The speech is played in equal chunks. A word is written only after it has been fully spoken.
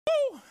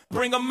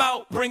Bring 'em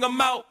out, bring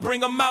 'em out,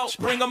 bring 'em out,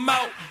 bring 'em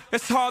out.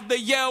 It's hard to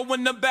yell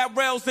when the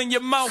barrel's in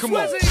your mouth. Come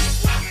on.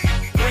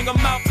 Bring 'em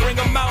out, bring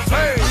 'em out.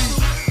 Hey.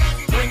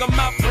 Bring 'em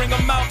out, bring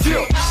 'em out.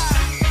 Yeah.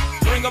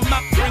 Bring 'em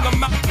out, bring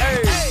 'em out.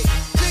 Hey.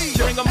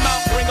 Bring 'em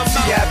out, bring 'em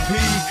out.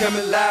 VIP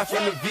coming live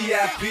from the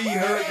VIP.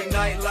 Heard the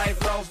nightlife,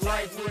 lost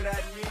life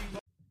without me.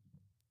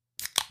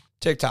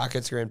 TikTok,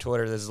 Instagram,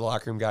 Twitter. This is the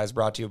Locker Room Guys,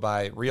 brought to you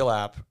by Real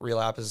App.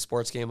 Real App is a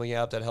sports gambling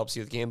app that helps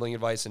you with gambling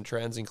advice and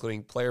trends,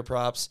 including player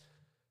props.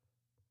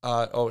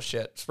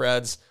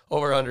 Spreads,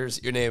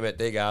 over-unders, you name it,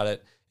 they got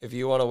it. If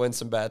you want to win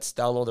some bets,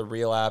 download the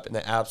Real App in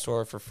the App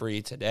Store for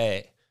free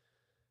today.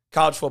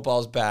 College football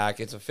is back.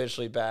 It's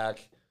officially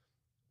back.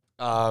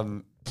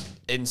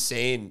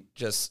 Insane,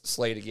 just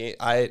slate of game.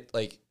 I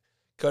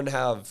couldn't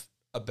have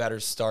a better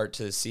start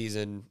to the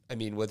season. I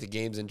mean, with the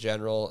games in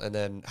general, and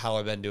then how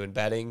I've been doing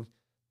betting.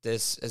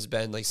 This has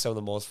been like some of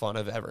the most fun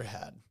I've ever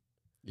had.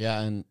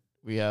 Yeah, and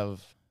we have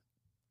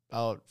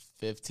about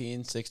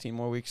 15, 16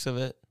 more weeks of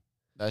it.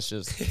 That's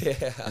just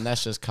and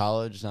that's just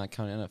college, not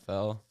counting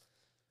NFL.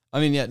 I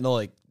mean,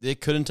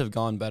 it couldn't have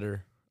gone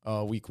better.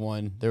 Week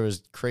one, there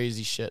was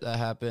crazy shit that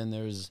happened.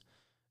 There was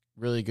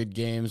really good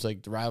games.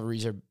 Like the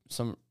rivalries are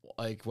some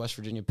like West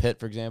Virginia Pitt,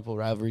 for example.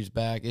 Rivalries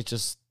back. It's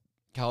just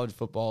college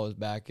football is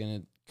back, and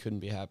it couldn't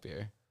be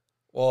happier.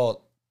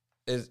 Well,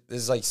 this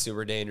is like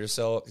super dangerous.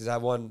 So because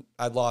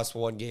I'd lost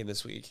one game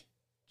this week,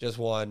 just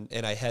one,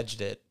 and I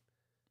hedged it.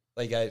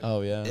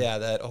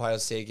 That Ohio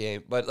State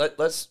game. But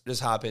let's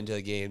just hop into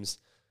the games.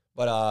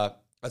 But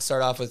let's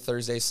start off with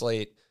Thursday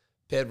slate.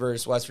 Pitt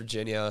versus West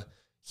Virginia.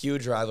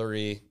 Huge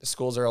rivalry. The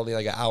schools are only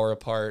like an hour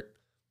apart.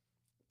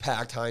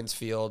 Packed Heinz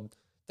Field.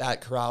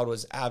 That crowd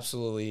was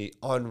absolutely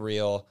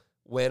unreal.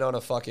 Win on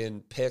a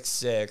fucking pick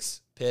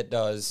six. Pitt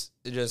does.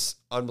 It's just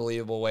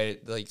unbelievable way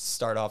to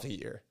start off the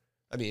year.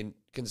 I mean,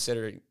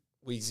 considering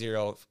week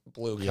 0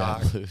 blue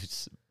cock.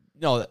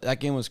 No, that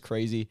game was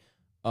crazy.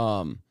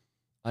 I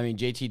mean,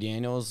 JT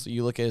Daniels,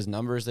 you look at his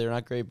numbers, they're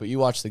not great, but you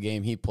watch the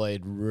game, he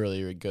played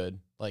really, really good.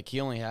 Like,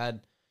 he only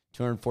had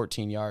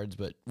 214 yards,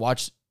 but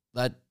watch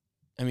that.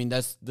 I mean,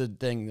 that's the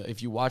thing.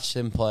 If you watched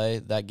him play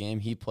that game,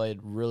 he played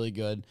really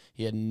good.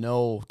 He had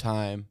no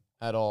time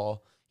at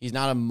all. He's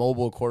not a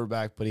mobile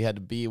quarterback, but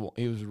he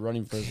was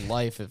running for his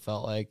life, it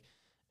felt like.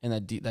 And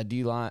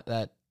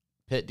that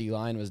Pitt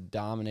D-line was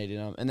dominating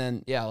him. And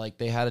then,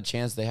 they had a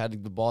chance. They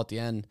had the ball at the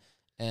end,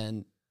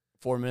 and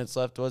 4 minutes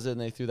left, was it? And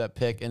they threw that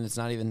pick, and it's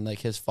not even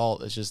his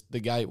fault. It's just the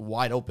guy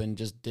wide open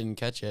just didn't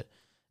catch it.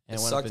 And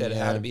it sucked that it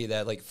had to be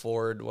that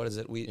Ford, what is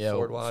it?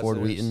 Ford Watson Ford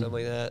or Wheaton. Something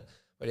like that.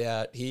 But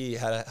yeah, he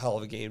had a hell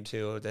of a game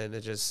too. Then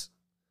it just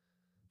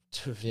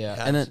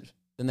and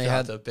then they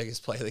had the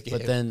biggest play of the game.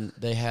 But then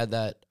they had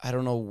that, I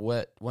don't know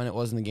when it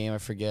was in the game, I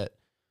forget.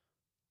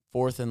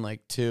 4th and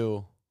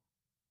 2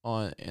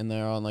 and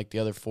they're on the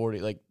other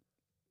 40,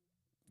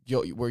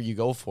 where you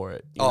go for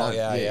it. You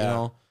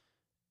know,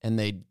 and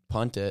they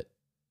punt it,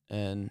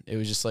 and it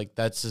was just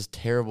that's just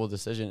terrible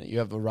decision. You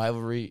have a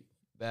rivalry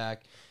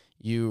back.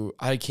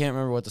 I can't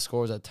remember what the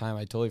score was at the time.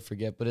 I totally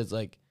forget, but it's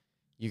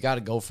you got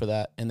to go for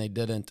that, and they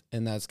didn't,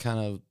 and that's kind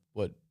of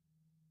what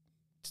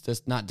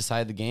just not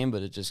decide the game,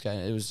 but it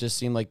just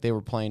seemed like they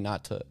were playing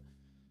not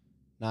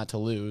to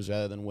lose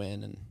rather than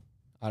win, and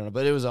I don't know,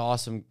 but it was an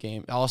awesome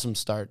game, awesome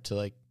start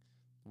to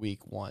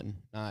week 1,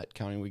 not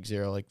counting week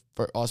 0,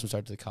 for awesome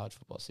start to the college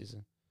football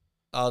season.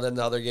 Then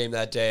the other game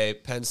that day,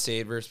 Penn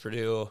State versus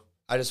Purdue.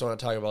 I just want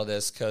to talk about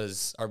this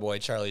because our boy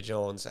Charlie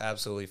Jones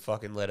absolutely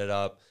fucking lit it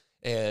up.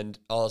 And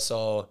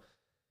also,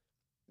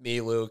 me,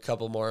 Luke, a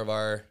couple more of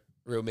our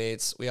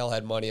roommates, we all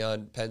had money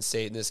on Penn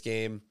State in this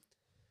game.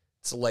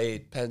 It's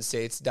late. Penn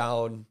State's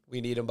down.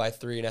 We need them by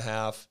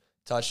 3.5.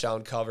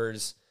 Touchdown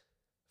covers.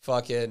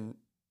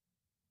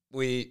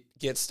 We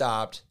get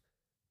stopped.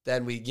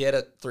 Then we get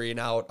a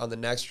 3-and-out on the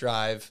next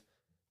drive.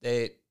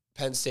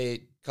 Penn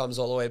State comes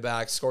all the way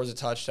back, scores a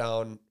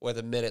touchdown with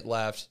a minute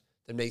left,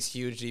 then makes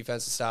huge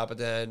defensive stop at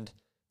the end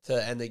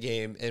to end the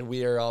game, and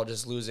we are all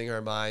just losing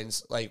our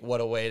minds.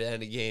 What a way to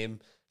end a game,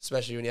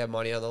 especially when you have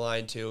money on the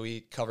line, too.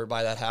 We covered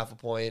by that half a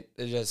point.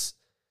 It's just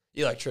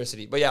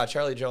electricity. But, yeah,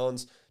 Charlie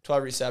Jones,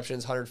 12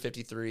 receptions,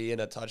 153,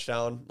 and a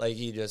touchdown.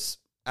 He just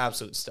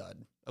absolute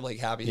stud. I'm,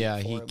 happy for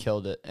him. He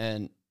killed it.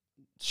 And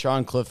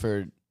Sean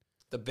Clifford,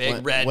 the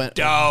big red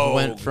dog,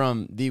 went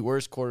from the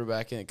worst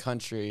quarterback in the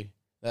country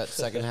that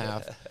second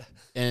half,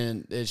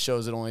 and it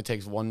shows it only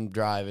takes one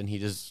drive, and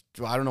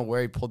I don't know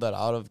where he pulled that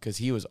out of because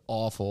he was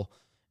awful.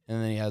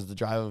 And then he has the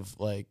drive of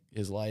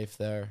his life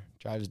there,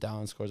 drives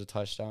down, scores a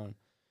touchdown.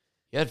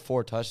 He had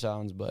 4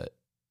 touchdowns, but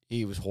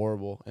he was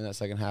horrible in that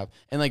second half.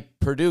 And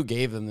Purdue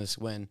gave them this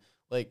win.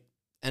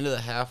 End of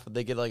the half,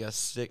 they get a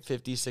 50,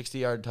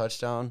 60-yard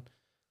touchdown,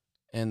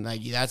 and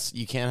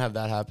you can't have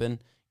that happen.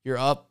 You're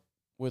up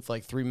with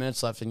 3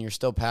 minutes left, and you're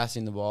still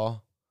passing the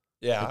ball.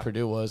 Yeah,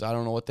 Purdue was. I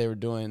don't know what they were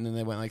doing, and then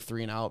they went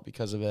 3-and-out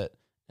because of it.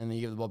 And then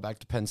you give the ball back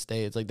to Penn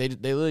State. It's they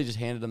literally just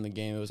handed them the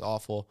game. It was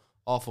awful.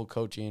 Awful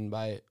coaching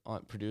by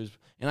Purdue's.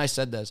 And I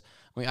said this.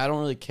 I mean, I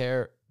don't really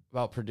care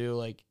about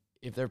Purdue.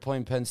 if they're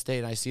playing Penn State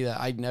and I see that,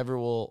 I never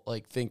will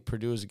like think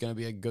Purdue is going to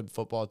be a good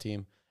football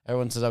team.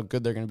 Everyone says how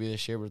good they're going to be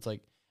this year, but it's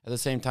like at the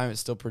same time,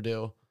 it's still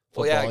Purdue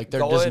football. Well, yeah, like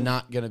they're just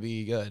not going to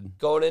be good.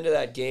 Going into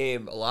that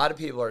game, a lot of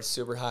people are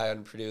super high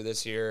on Purdue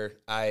this year.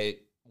 I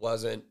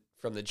wasn't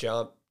from the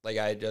jump. Like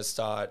I just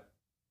thought,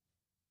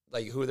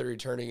 like who they're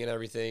returning and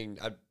everything.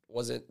 I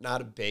wasn't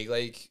not a big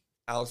like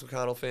Alex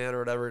McConnell fan or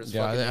whatever.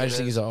 Yeah, I just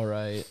think he's all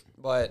right.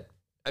 But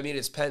I mean,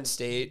 it's Penn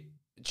State.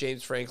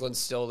 James Franklin's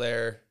still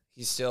there.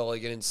 He's still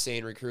like an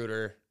insane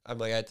recruiter.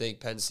 I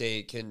think Penn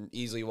State can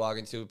easily walk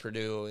into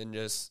Purdue and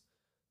just,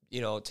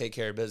 take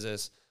care of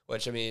business.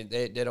 Which I mean,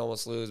 they did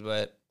almost lose,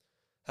 but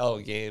hell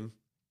of a game.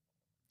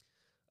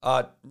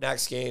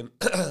 Next game,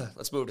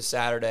 let's move to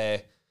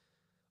Saturday.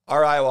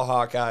 Our Iowa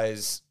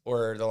Hawkeyes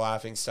were the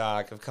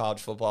laughingstock of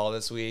college football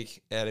this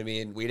week. And, I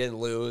mean, we didn't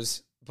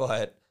lose,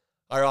 but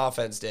our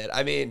offense did.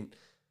 I mean,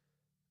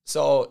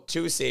 so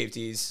 2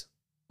 safeties,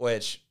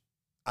 which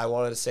I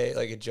wanted to say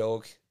like a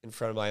joke in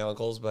front of my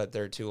uncles, but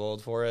they're too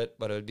old for it.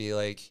 But it would be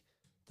like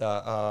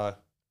the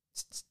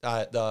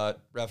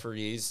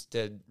referees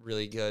did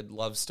really good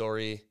love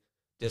story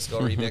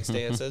disco remix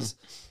dances.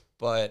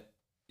 But,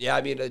 yeah,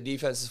 I mean, the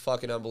defense is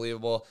fucking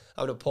unbelievable.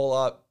 I'm going to pull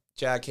up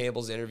Jack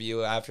Campbell's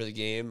interview after the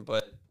game,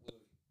 but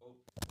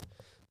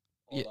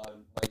hold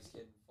on, Mike's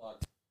getting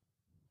fucked.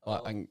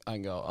 I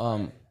can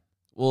go.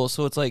 Well,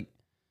 so it's like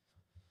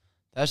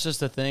that's just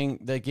the thing.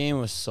 That game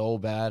was so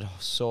bad,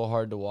 so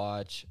hard to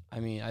watch. I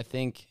mean, I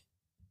think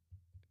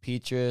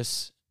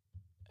Petrus.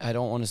 I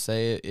don't want to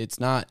say it. It's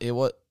not. It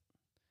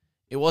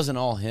wasn't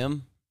all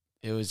him.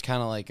 It was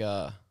kind of like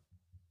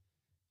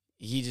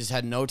he just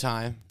had no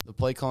time. The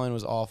play calling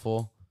was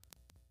awful.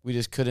 We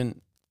just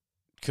couldn't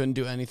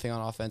do anything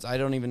on offense. I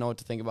don't even know what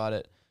to think about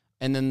it.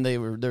 And then there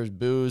was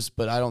boos,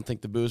 but I don't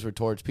think the boos were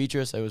towards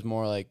Petrus. It was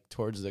more like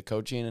towards the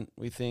coaching,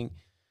 we think.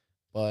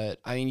 But,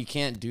 I mean, you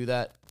can't do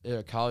that. They're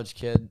a college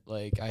kid.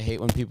 Like, I hate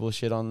when people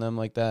shit on them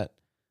like that.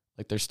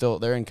 Like, they're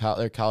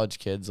college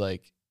kids.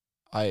 Like,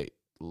 he's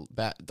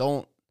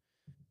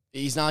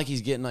not like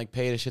he's getting, like,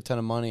 paid a shit ton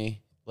of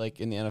money, like,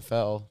 in the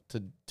NFL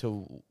to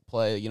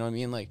play. You know what I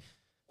mean? Like,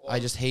 well, I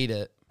just hate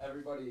it.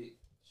 Everybody,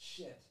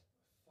 shit.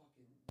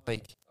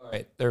 Like, all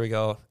right, there we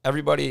go.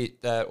 Everybody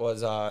that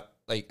was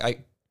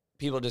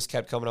people just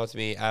kept coming up to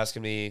me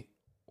asking me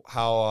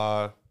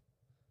how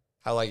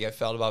like I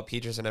felt about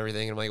Petrus and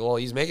everything. And I'm like, well,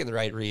 he's making the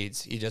right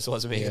reads. He just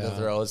wasn't making the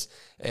throws.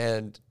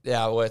 And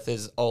yeah, with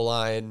his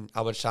O-line,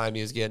 how much time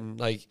he was getting.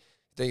 Like,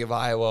 think of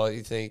Iowa,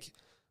 you think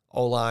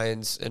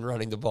O-lines and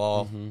running the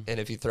ball, and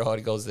if you throw it,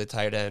 it goes to the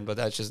tight end. But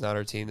that's just not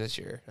our team this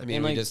year. I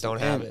mean, we just don't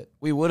have it.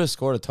 We would have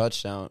scored a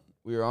touchdown.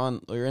 We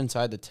were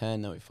inside the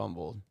 10, then we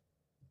fumbled.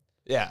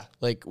 Yeah,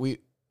 like we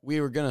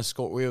were gonna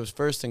score. We was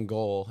first and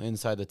goal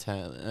inside the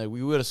 10. And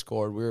we would have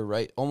scored. We were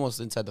right almost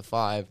inside the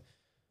 5,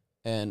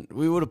 and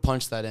we would have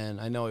punched that in.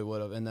 I know we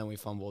would have, and then we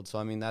fumbled. So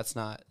I mean, that's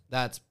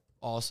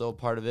also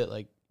part of it.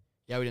 Like,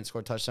 yeah, we didn't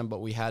score a touchdown, but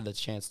we had the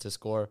chance to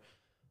score.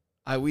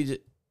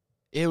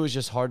 It was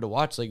just hard to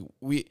watch. Like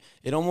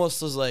it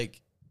almost was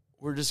like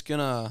we're just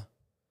gonna.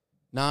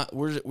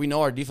 We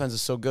know our defense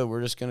is so good.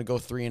 We're just gonna go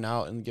 3 and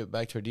out and get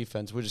back to our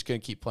defense. We're just gonna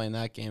keep playing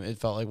that game. It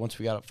felt like once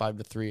we got up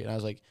 5-3, and I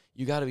was like,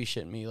 "You got to be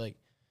shitting me!" Like,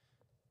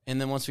 and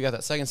then once we got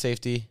that second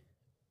safety,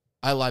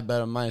 I lied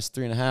bet on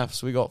 -3.5.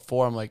 So we go up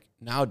 4. I'm like,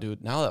 "Now,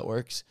 dude, now that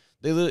works."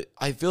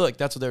 I feel like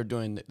that's what they were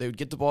doing. They would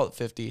get the ball at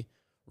 50,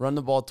 run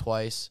the ball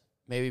twice,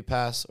 maybe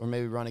pass or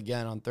maybe run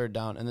again on 3rd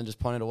down, and then just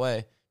punt it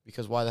away.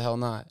 Because why the hell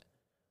not?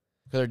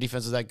 Because our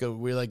defense is that good.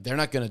 We're like, they're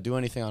not gonna do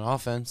anything on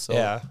offense. So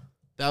yeah.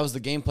 That was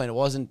the game plan. It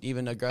wasn't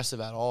even aggressive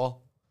at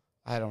all.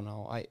 I don't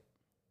know.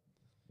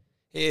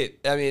 It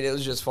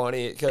was just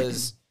funny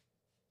because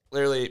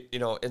literally,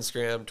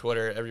 Instagram,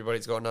 Twitter,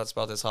 everybody's going nuts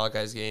about this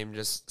Hawkeyes game,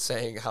 just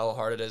saying how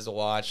hard it is to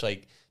watch.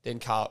 Like,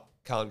 didn't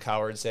Colin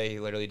Cowherd say he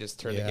literally just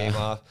turned the game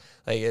off?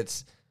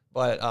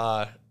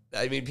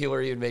 People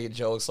are even making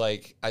jokes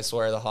like, I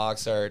swear the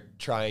Hawks are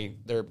trying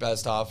their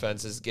best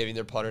offense is giving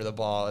their punter the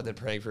ball and then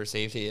praying for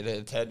safety, and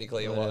it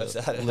technically was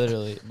that.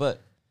 Literally, but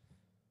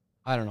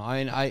I don't know.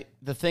 I mean,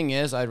 the thing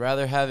is, I'd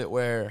rather have it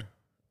where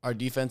our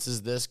defense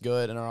is this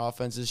good and our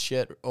offense is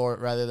shit, or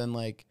rather than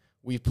like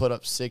we put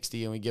up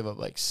 60 and we give up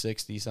like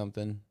 60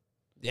 something.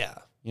 Yeah,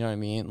 you know what I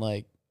mean.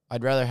 Like,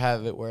 I'd rather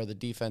have it where the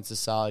defense is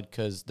solid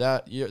because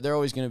they're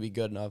always going to be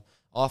good enough.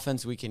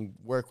 Offense, we can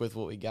work with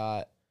what we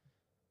got.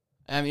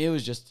 I mean, it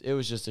was just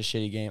a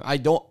shitty game. I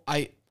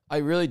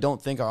really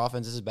don't think our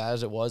offense is as bad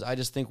as it was. I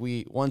just think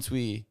once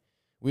we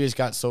just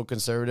got so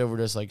conservative. We're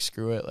just like,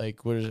 screw it.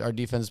 Like, our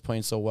defense is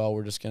playing so well.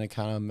 We're just going to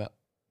kind of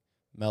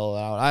mellow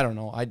out. I don't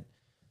know.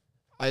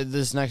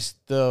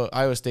 The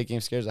Iowa State game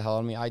scares the hell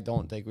out of me. I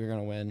don't think we're going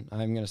to win.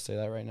 I'm going to say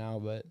that right now,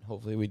 but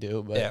hopefully we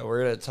do. But yeah,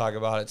 we're going to talk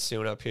about it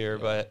soon up here.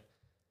 Yeah. But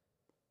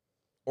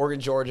Oregon,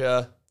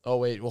 Georgia. Oh,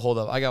 wait. Well, hold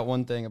up. I got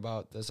one thing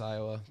about this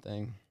Iowa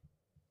thing.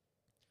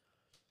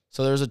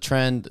 So there's a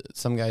trend.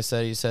 Some guy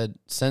said, he said,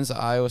 since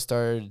Iowa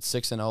started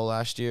 6-0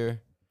 last year,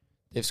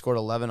 they've scored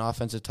 11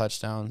 offensive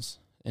touchdowns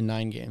in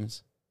 9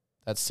 games.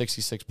 That's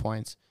 66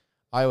 points.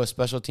 Iowa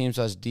special teams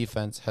as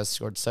defense has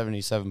scored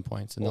 77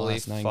 points in the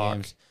last 9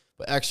 games.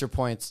 But extra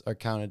points are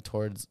counted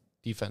towards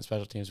defense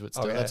special teams, but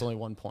still that's only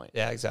 1 point.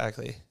 Yeah,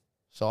 exactly.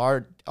 So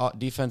our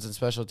defense and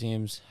special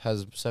teams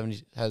has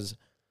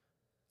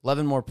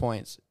 11 more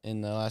points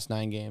in the last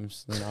 9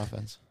 games than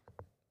offense.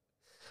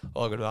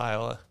 Welcome to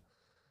Iowa.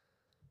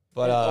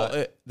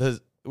 But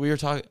we were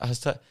talking.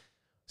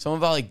 Someone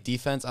about like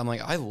defense. I'm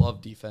like, I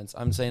love defense.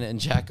 I'm saying it,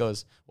 and Jack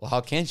goes, "Well, how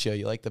can't you?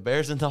 You like the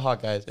Bears and the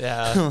Hawkeyes?"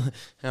 Yeah.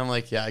 And I'm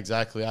like, yeah,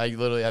 exactly. I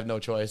literally have no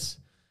choice.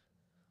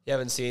 You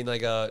haven't seen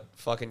like a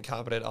fucking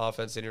competent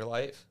offense in your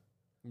life?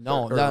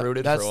 No,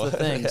 that's the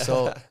thing.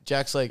 So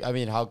Jack's like, I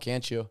mean, how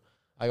can't you?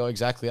 I go,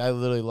 exactly. I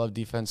literally love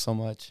defense so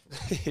much.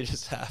 You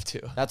just have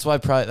to. That's why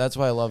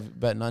I love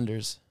betting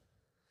unders.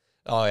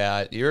 Oh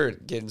yeah, you were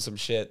getting some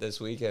shit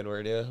this weekend,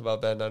 weren't you,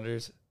 about betting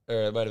unders?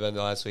 Or it might have been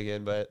the last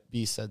weekend, but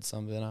B said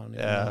something. I don't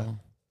even know.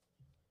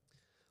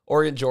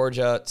 Oregon,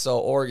 Georgia. So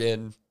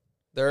Oregon,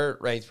 they're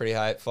ranked pretty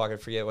high. Fucking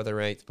forget what they're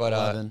ranked, but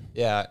 11.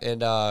 Yeah,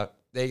 and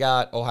they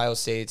got Ohio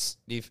State's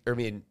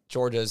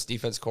Georgia's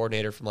defense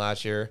coordinator from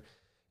last year,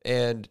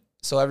 and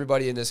so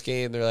everybody in this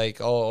game, they're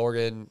like, oh,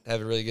 Oregon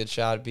have a really good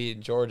shot at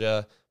beating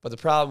Georgia, but the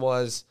problem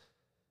was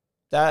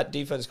that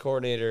defense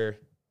coordinator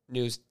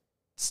knew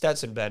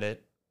Stetson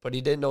Bennett, but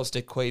he didn't know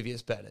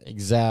Stequavius Bennett.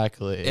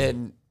 Exactly.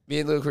 And me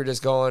and Luke were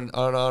just going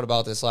on and on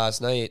about this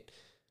last night.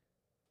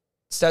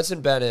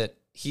 Stetson Bennett,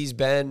 he's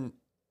been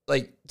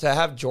like, to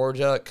have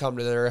Georgia come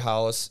to their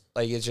house,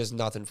 like, it's just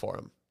nothing for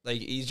him. Like,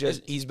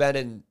 he's been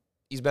in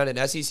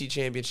SEC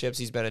championships,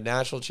 he's been in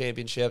national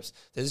championships.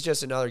 This is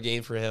just another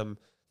game for him.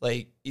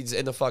 Like, he's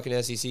in the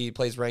fucking SEC, he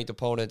plays ranked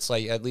opponents,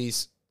 like at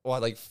least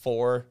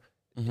 4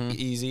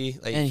 easy,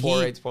 like and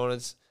 4 ranked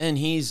opponents. And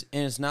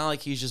it's not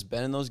like he's just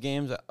been in those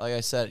games. Like I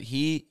said,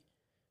 he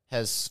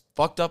has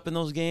fucked up in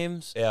those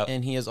games,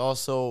 and he has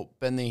also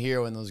been the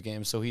hero in those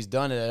games. So he's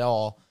done it at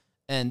all,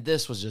 and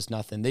this was just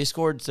nothing. They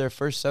scored their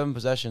first 7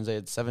 possessions. They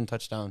had 7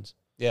 touchdowns.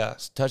 Yeah.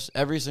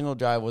 Every single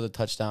drive was a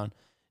touchdown,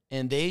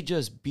 and they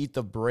just beat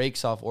the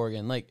brakes off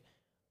Oregon. Like,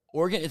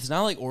 Oregon, it's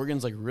not like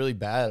Oregon's, like, really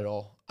bad at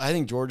all. I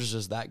think Georgia's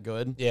just that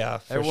good. Yeah,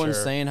 for Everyone's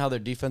sure. saying how their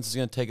defense is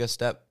going to take a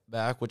step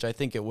back, which I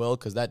think it will,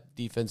 because that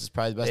defense is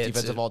probably the best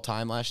defense of all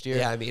time last year.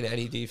 Yeah, I mean,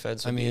 any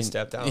defense would be a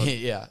step down.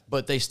 Yeah,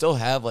 but they still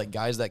have like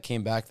guys that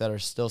came back that are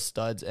still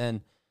studs,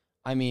 and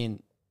I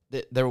mean,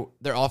 their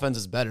offense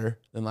is better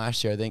than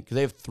last year, I think, because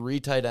they have 3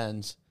 tight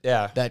ends.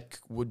 Yeah, that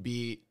would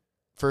be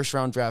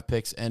first-round draft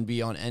picks and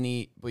be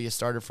a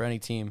starter for any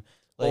team.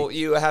 Like, well,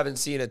 you haven't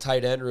seen a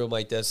tight end room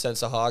like this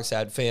since the Hawks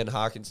had Fan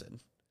Hawkinson,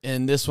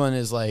 and this one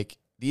is like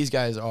these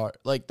guys are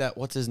like that.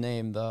 What's his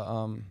name?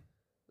 The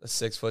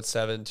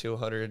 6'7",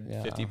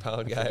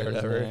 250-pound guy or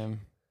whatever.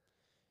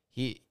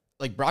 He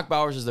like Brock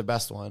Bowers is their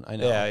best one. I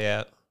know.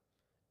 Yeah.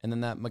 And then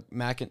that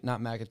McConkey.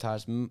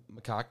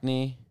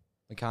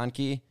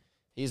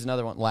 He's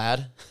another one.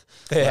 Ladd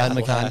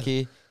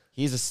McConkey.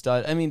 He's a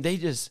stud. I mean, I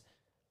think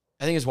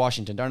it's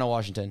Washington. Darnell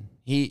Washington.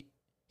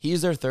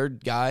 He's their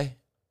third guy,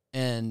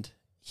 and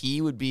he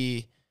would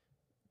be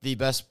the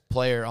best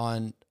player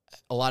on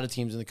a lot of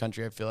teams in the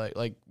country. I feel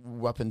like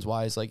weapons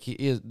wise, like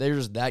they're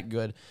just that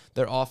good.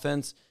 Their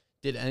offense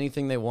did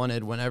anything they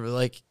wanted whenever.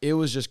 Like, it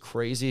was just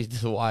crazy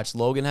to watch.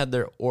 Logan had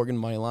their Oregon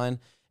money line,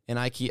 and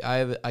I keep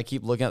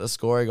looking at the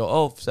score. I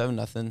go,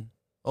 7-0,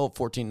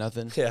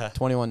 14-0,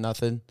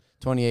 21-0,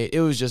 28.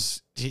 It was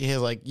just,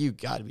 like, you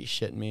got to be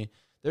shitting me.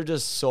 They're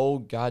just so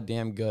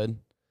goddamn good.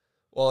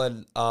 Well,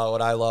 and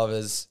what I love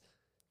is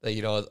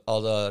that,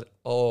 all the,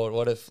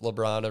 what if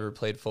LeBron ever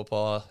played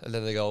football? And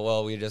then they go,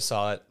 well, we just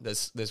saw it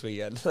this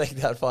weekend. Like,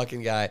 that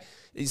fucking guy.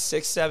 He's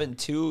 6'7",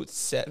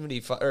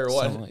 275, or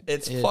what?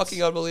 It's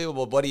fucking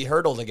unbelievable, but he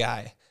hurdled a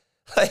guy.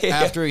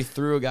 After he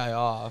threw a guy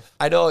off.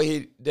 I know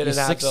he didn't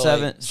have to,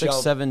 6'7",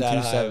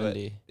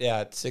 270.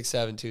 Yeah, 6'7",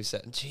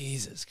 270.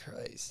 Jesus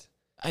Christ.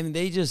 I mean,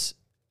 they just,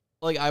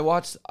 like, I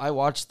watched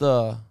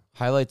the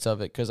highlights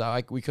of it because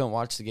we couldn't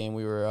watch the game.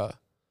 We were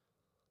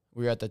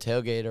at the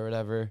tailgate or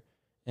whatever.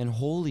 And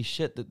holy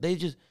shit,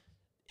 that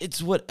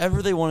it's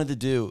whatever they wanted to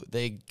do,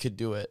 they could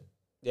do it.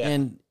 Yeah.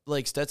 And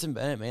like Stetson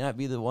Bennett may not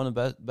be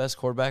the best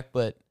quarterback,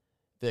 but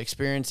the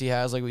experience he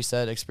has, like we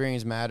said,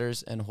 experience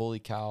matters. And holy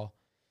cow,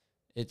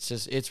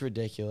 it's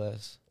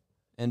ridiculous.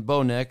 And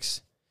Bo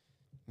Nix,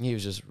 he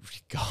was just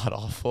god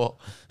awful.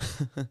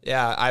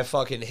 Yeah, I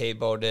fucking hate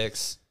Bo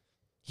Nix.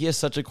 He has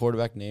such a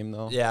quarterback name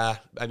though. Yeah,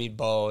 I mean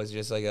Bo is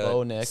just like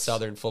a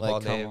Southern football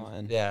name. Come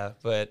on. Yeah,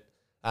 but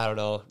I don't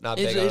know, not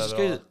big on it at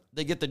all.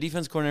 They get the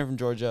defense coordinator from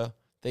Georgia.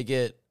 They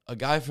get a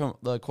guy from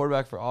the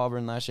quarterback for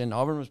Auburn last year, and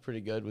Auburn was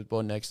pretty good with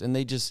Bo Nix, and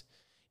they just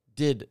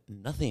did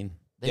nothing.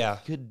 They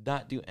could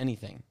not do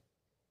anything.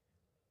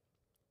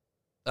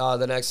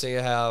 The next thing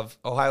I have,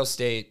 Ohio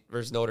State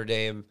versus Notre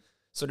Dame.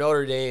 So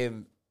Notre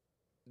Dame,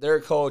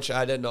 their coach,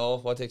 I didn't know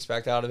what to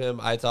expect out of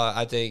him. I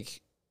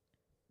think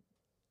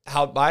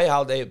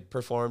how they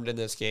performed in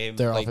this game.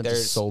 Their offense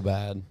is so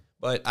bad.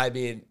 But, I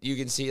mean, you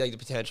can see, like, the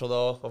potential,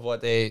 though, of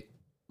what they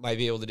might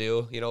be able to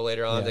do,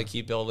 later on. They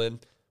keep building.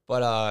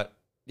 But,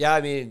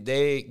 I mean,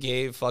 they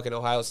gave fucking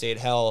Ohio State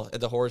hell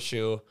at the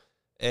Horseshoe.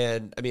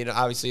 And, I mean,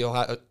 obviously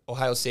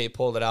Ohio State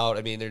pulled it out.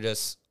 I mean, they're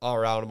just all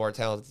around a more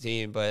talented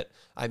team. But,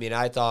 I mean,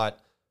 I thought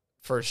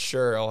for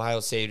sure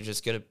Ohio State was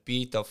just going to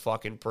beat the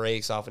fucking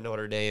brakes off of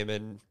Notre Dame.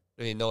 And,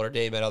 I mean, Notre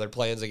Dame had other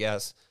plans, I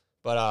guess.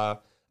 But,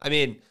 I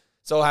mean,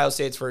 it's Ohio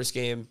State's first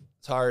game.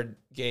 It's a hard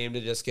game to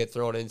just get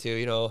thrown into,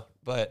 you know.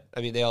 But, I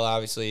mean, they'll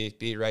obviously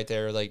be right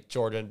there like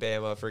Georgia and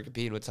Bama for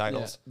competing with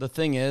titles. Yeah. The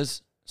thing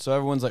is, so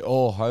everyone's like,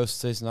 oh, Ohio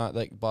State's not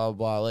like blah,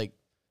 blah, blah. Like,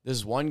 this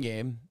is one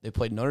game. They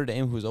played Notre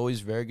Dame, who's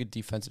always a very good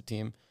defensive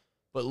team.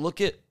 But look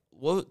at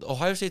what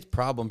Ohio State's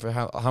problem for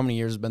how many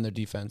years has been their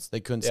defense. They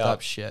couldn't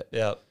stop shit.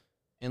 Yeah.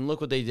 And look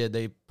what they did.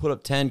 They put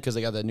up 10 because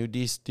they got that new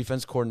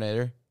defense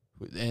coordinator.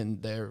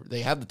 And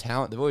they have the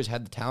talent. They've always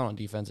had the talent on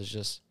defense. It's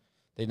just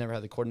they never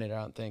had the coordinator,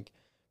 I don't think.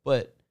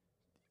 But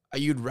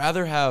you'd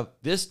rather have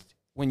this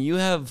when you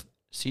have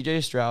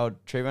C.J.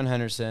 Stroud, Trayvon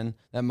Henderson,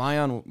 that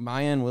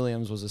Mayan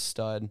Williams was a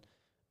stud.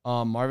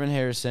 Marvin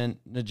Harrison,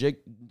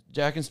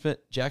 Jackson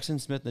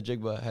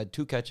Smith-Njigba had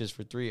 2 catches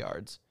for 3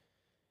 yards.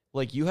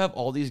 Like, you have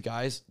all these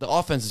guys. The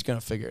offense is going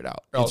to figure it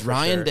out. It's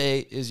Ryan Day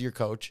is your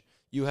coach.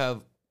 You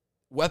have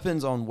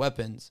weapons on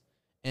weapons,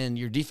 and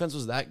your defense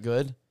was that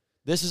good.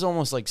 This is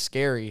almost, like,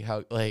 scary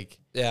how good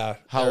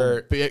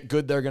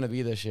they're going to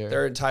be this year.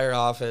 Their entire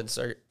offense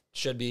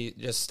should be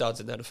just studs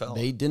in the NFL.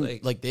 They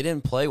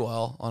didn't play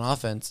well on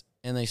offense,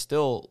 and they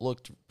still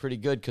looked pretty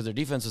good because their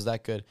defense was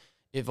that good.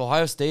 If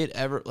Ohio State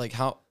ever, like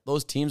how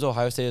those teams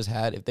Ohio State has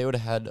had, if they would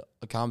have had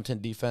a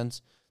competent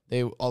defense,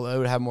 they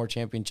would have more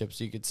championships,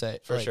 you could say.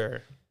 For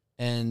sure.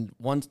 And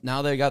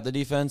now they got the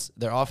defense,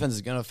 their offense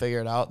is going to figure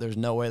it out. There's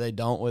no way they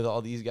don't with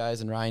all these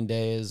guys, and Ryan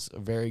Day is a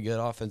very good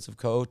offensive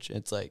coach.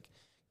 It's like,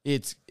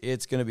 it's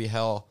going to be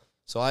hell.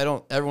 So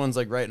everyone's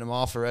like writing them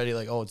off already,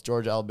 like, oh, it's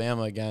Georgia,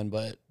 Alabama again,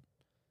 but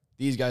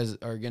these guys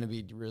are going to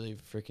be really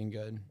freaking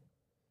good.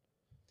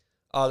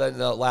 Oh, then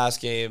the last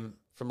game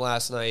from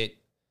last night,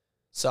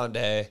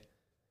 Sunday,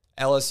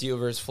 LSU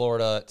versus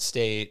Florida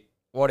State.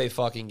 What a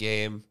fucking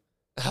game.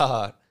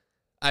 I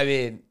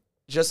mean,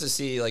 just to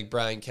see, like,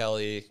 Brian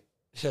Kelly,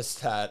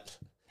 just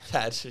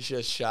that's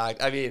just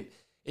shocked. I mean,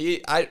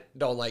 I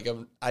don't like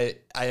him. I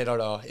don't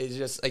know. It's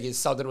just, like, it's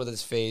something with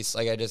his face.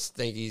 Like, I just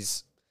think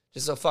he's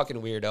just a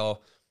fucking weirdo.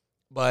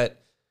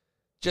 But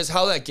just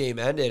how that game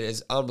ended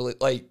is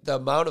unbelievable. Like, the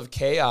amount of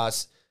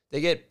chaos.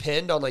 They get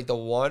pinned on, like, the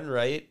 1,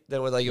 right?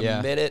 Then with, like,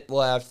 a minute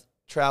left,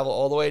 travel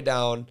all the way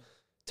down.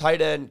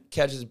 Tight end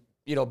catches,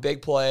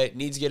 big play,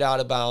 needs to get out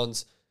of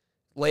bounds,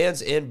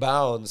 lands in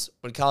bounds.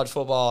 When college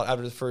football,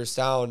 after the first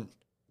down,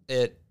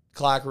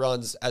 clock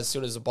runs as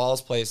soon as the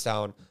ball's placed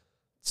down.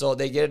 So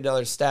they get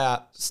another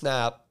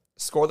snap,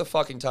 score the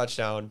fucking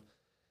touchdown.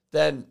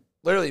 Then,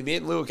 literally, me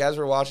and Luke, as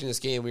we're watching this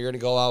game, we were going to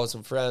go out with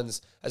some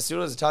friends. As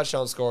soon as the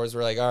touchdown scores,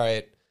 we're like, all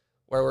right,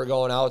 where we're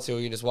going out to,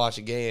 we can just watch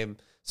a game.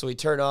 So we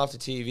turn off the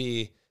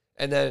TV.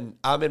 And then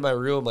I'm in my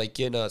room, like,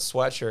 getting a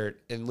sweatshirt,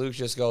 and Luke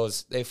just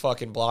goes, they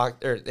blocked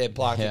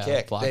the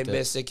kick. They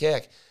missed the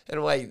kick. And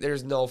I'm like,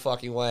 there's no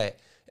fucking way.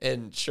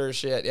 And sure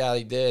shit, yeah,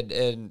 they did.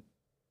 And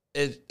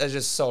it's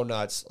just so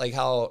nuts. Like,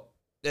 how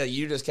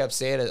you just kept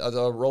saying it,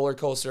 the roller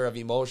coaster of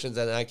emotions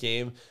in that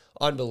game,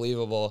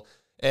 unbelievable.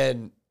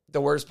 And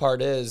the worst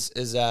part is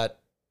that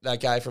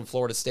guy from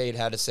Florida State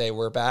had to say,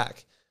 we're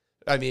back.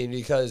 I mean,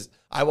 because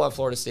I want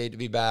Florida State to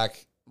be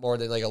back more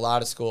than, like, a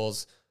lot of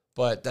schools.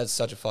 But that's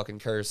such a fucking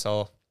curse.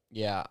 So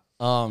yeah,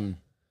 LSU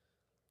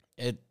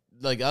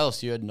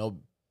had no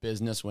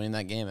business winning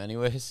that game,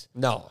 anyways.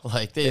 No,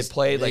 like they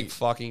played like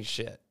fucking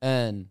shit.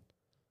 And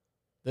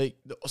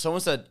someone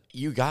said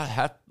you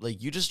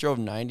just drove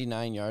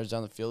 99 yards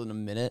down the field in a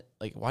minute.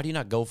 Like, why do you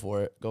not go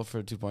for it? Go for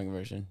a 2-point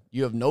conversion.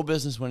 You have no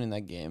business winning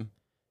that game.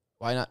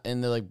 Why not?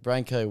 And they're like,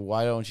 Brian Kelly,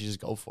 why don't you just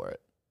go for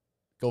it?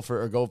 Go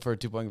for a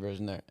 2-point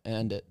conversion there and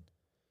end it.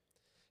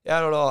 Yeah,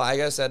 I don't know. I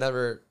guess I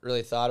never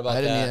really thought about that.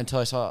 I didn't either until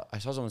I saw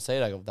someone say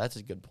it. I go, that's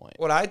a good point.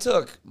 What I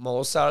took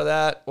most out of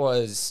that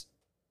was,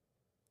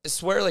 I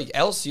swear, like,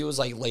 LSU was,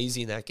 like,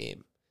 lazy in that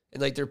game.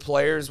 And, like, their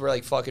players were,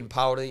 like, fucking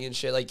pouting and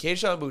shit. Like,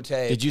 Kayshon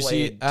Boutte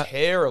played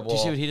terrible. Did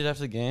you see what he did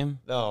after the game?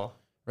 No.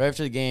 Right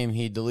after the game,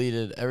 he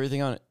deleted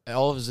everything on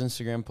all of his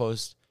Instagram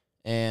posts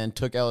and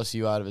took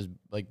LSU out of his,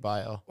 like,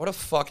 bio. What a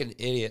fucking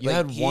idiot. You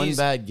had one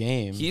bad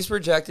game. He's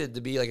projected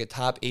to be, like, a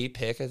top 8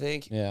 pick, I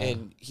think. Yeah.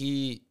 And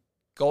he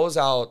goes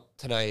out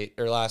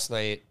last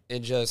night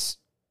and just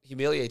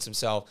humiliates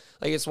himself.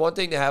 Like, it's one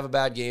thing to have a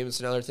bad game. It's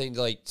another thing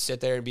to, like, sit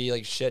there and be,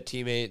 like, shit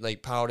teammate,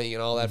 like, pouting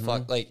and all that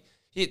fuck. Like,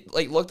 he,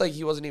 like, looked like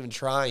he wasn't even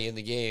trying in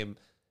the game.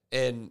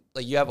 And,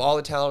 like, you have all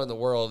the talent in the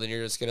world and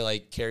you're just going to,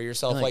 like, carry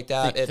yourself like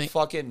that.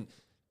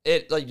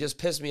 It, like, just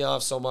pissed me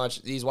off so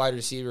much. These wide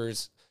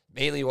receivers,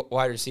 mainly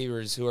wide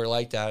receivers who are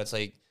like that. It's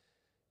like,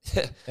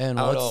 and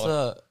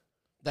what's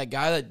that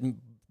guy that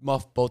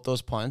muffed both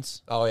those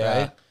punts? Oh, yeah.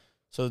 Right?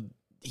 So,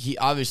 he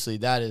obviously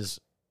that is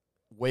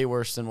way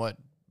worse than what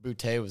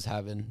Boutte was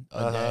having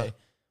a day.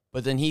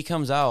 But then he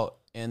comes out,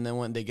 and then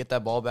when they get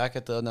that ball back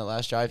on that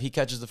last drive, he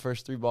catches the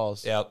first 3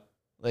 balls. Yep.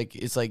 Like,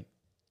 it's like,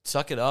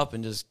 suck it up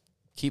and just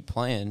keep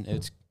playing.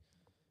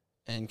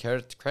 And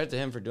credit to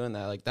him for doing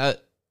that. Like,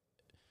 that,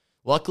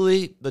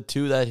 Luckily, the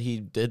two that he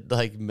did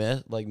like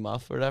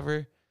muff or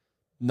whatever,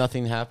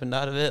 nothing happened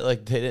out of it.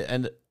 Like they didn't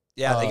end.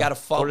 Yeah, they got a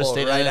fumble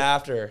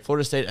after.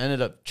 Florida State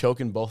ended up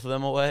choking both of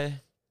them away.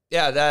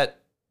 Yeah, that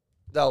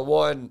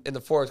one in the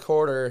fourth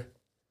quarter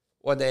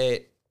when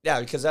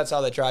because that's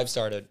how the drive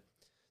started.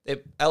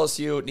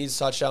 LSU needs a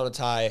touchdown to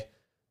tie.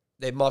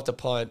 They muffed a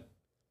punt.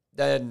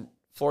 Then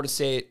Florida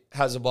State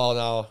has the ball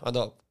now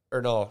then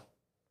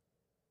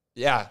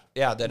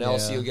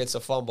LSU gets a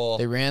fumble.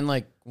 They ran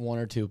like one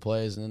or two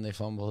plays and then they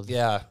fumbled.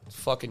 Yeah,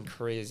 fucking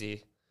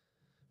crazy.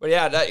 But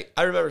yeah,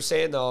 I remember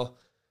saying though,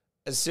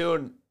 as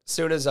soon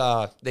as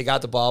they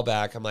got the ball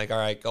back, I'm like, all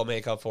right, go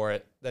make up for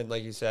it. Then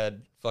like you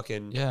said,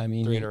 fucking 3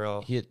 in a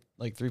row. He hit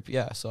like 3.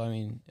 Yeah, so I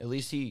mean, at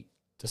least he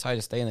decided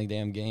to stay in the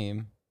damn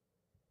game.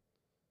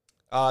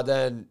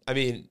 Then I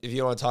mean, if you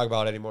don't want to talk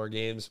about any more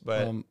games,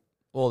 but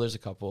there's a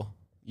couple.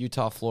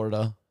 Utah,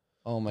 Florida.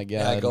 Oh my god.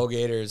 Yeah, go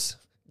Gators.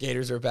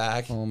 Gators are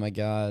back. Oh my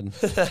god.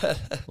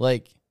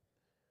 Like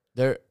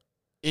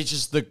it's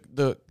just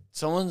the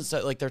someone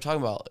said, like, they're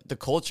talking about the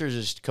culture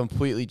just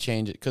completely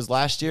changed it, because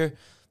last year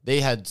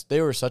they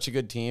were such a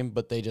good team,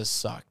 but they just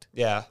sucked.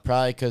 Yeah,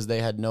 probably because they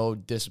had no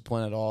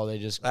discipline at all.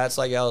 That's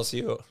like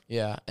LSU.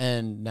 Yeah,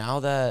 and now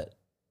that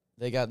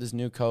they got this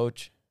new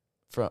coach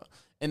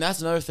and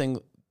that's another thing.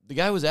 The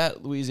guy was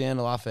at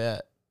Louisiana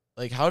Lafayette.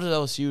 Like, how did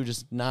LSU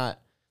just not?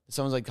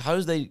 Someone's like, how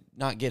does they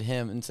not get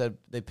him? Instead,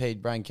 they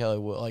paid Brian Kelly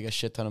like a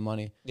shit ton of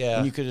money. Yeah,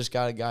 and you could just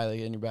got a guy like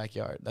in your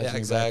backyard. That's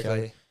exactly.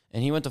 Backyard.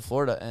 And he went to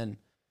Florida, and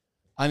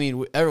I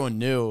mean, everyone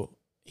knew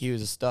he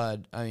was a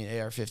stud. I mean,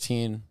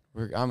 AR-15.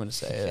 I'm gonna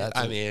say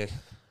it.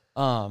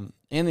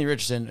 Anthony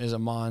Richardson is a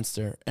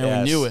monster,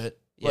 and we knew it.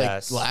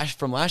 Like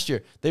from last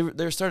year, they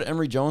were starting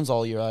Emory Jones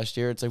all year last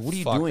year. It's like, what are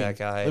you doing? That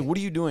guy. Like, what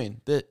are you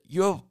doing? That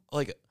you have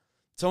like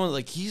someone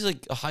like he's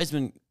like a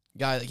Heisman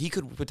guy. Like, he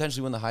could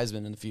potentially win the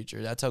Heisman in the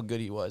future. That's how good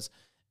he was,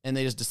 and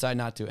they just decide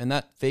not to. And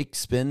that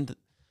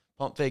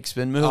pump fake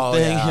spin move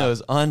thing, it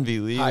was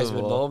unbelievable.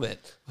 Heisman moment.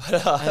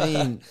 But, I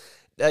mean,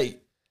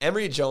 like,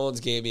 Emory Jones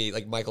gave me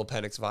like Michael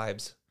Penix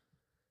vibes.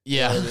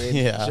 Yeah, you know what I mean?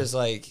 Yeah. Just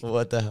like,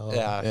 what the hell?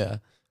 Yeah.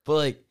 But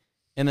like,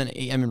 and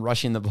then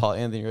rushing the ball,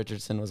 Anthony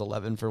Richardson was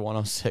 11 for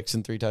 106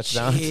 and 3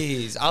 touchdowns.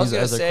 Jeez, I was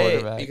gonna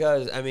say,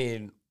 because I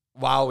mean,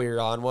 while we were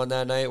on one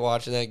that night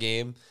watching that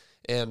game,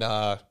 and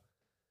I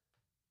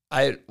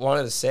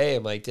wanted to say,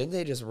 I'm like, didn't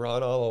they just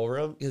run all over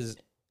him? Because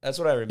that's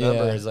what I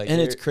remember. Is like, and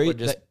it's crazy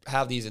just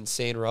have these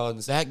insane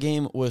runs. That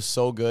game was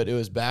so good. It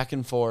was back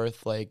and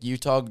forth. Like,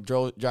 Utah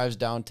drives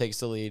down, takes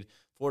the lead.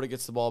 Florida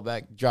gets the ball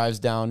back, drives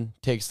down,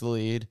 takes the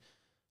lead.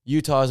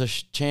 Utah has a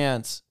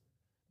chance.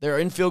 They're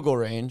in field goal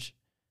range,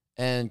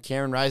 and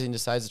Cameron Rising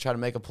decides to try to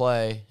make a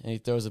play, and he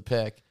throws a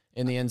pick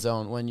in the end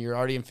zone. When you're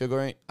already in field goal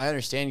range, I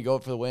understand you go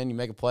up for the win, you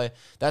make a play.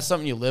 That's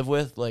something you live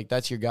with. Like,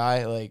 that's your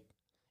guy. Like,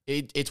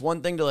 it's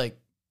one thing to, like,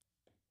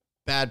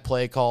 bad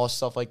play call,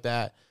 stuff like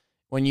that.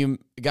 When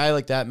a guy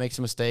like that makes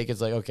a mistake,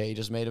 it's like, okay, you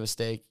just made a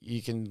mistake.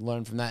 You can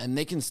learn from that, and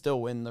they can still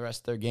win the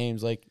rest of their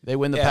games. Like, they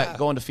win the Pac,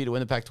 go undefeated,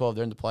 win the Pac-12,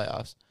 they're in the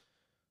playoffs.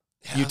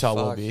 Yeah, Utah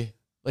will be.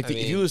 Like,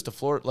 if you lose to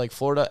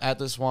Florida at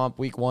the Swamp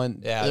week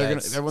 1,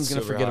 everyone's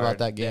gonna forget about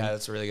that game. Yeah,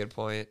 that's a really good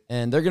point.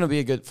 And they're gonna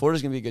be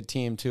Florida's gonna be a good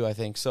team too, I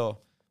think. So,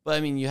 but I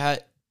mean, you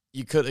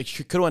could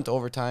have went to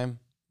overtime,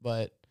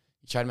 but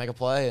you tried to make a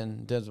play and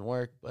it doesn't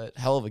work. But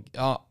hell of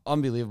a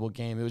unbelievable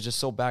game. It was just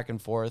so back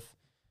and forth,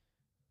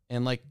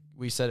 and like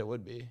we said, it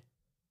would be.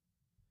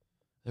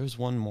 There was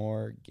one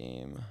more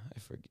game. I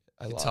forget.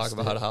 Talk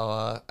about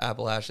how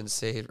Appalachian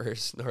State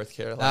versus North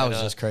Carolina. That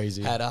was just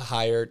crazy. Had a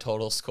higher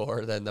total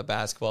score than the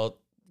basketball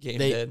game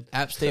did.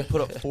 App State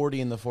put up 40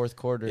 in the fourth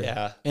quarter.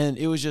 Yeah. And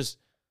it was just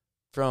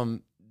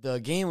the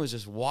game was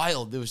just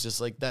wild. It was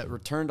just like that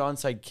returned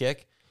onside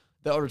kick.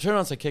 The return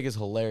onside kick is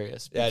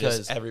hilarious. Yeah,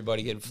 just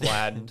everybody getting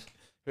flattened.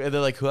 They're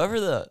like, whoever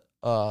the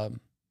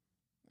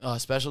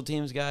special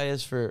teams guy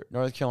is for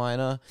North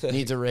Carolina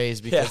needs a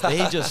raise, because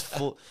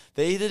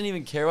they didn't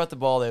even care about the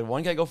ball. They had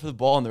one guy go for the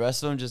ball, and the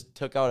rest of them just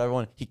took out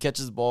everyone. He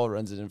catches the ball,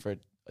 runs it in for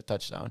a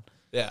touchdown.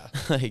 Yeah.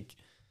 Like,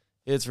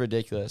 it's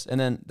ridiculous. And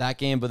then that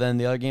game, but then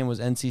the other game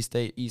was NC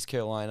State, East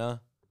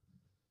Carolina.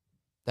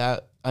 They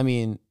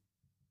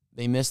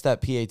missed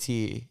that PAT.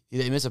 They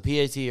missed a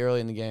PAT early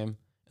in the game,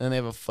 and then they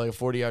have a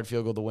 40-yard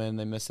field goal to win.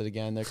 They missed it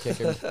again. Their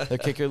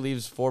kicker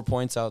leaves 4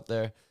 points out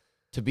there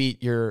to beat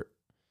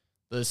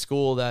the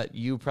school that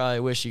you probably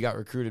wish you got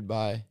recruited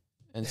by,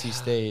 NC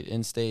State,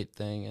 in-state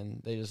thing,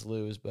 and they just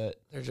lose.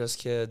 But they're just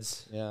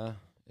kids. Yeah,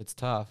 it's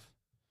tough.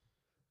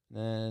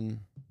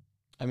 Then,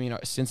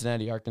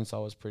 Cincinnati,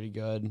 Arkansas was pretty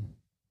good.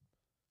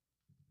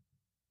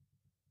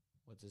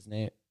 What's his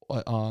name?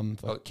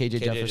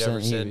 KJ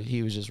Jefferson.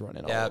 He was just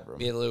running all over him.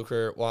 Me and Luke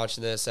were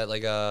watching this at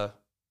like a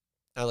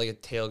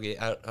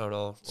tailgate. I don't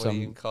know what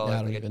you can call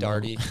it, like a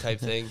darty type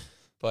thing.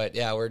 But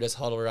yeah, we're just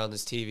huddled around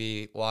this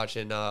TV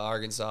watching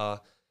Arkansas,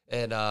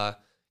 and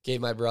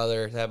gave my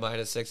brother that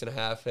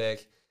 -6.5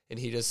 pick, and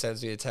he just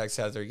sends me a text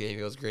after the game.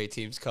 He goes, "Great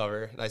teams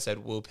cover," and I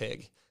said, "Woo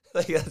pig."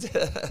 Like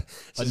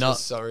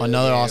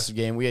another awesome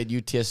game. We had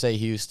UTSA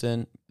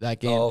Houston. That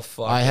game. Oh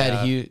fuck!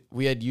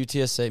 We had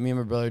UTSA. Me and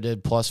my brother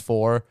did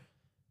 +4,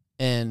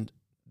 and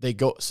they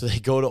go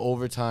to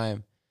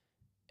overtime,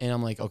 and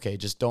I'm like, okay,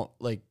 just don't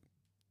like.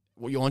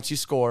 Once you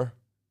score,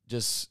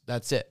 just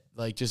that's it.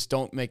 Like, just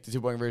don't make the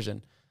 2-point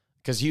conversion,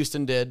 because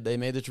Houston did. They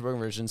made the 2-point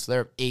conversion, so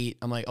they're up 8.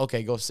 I'm like,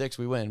 okay, go 6.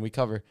 We win. We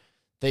cover.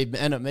 They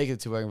end up making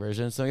the 2-point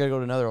conversion, so we got to go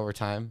to another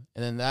overtime,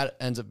 and then that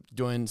ends up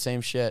doing the same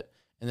shit.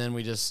 And then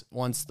we just,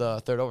 once the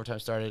third overtime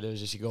started, it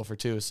was just you go for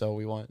 2, so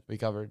we won. We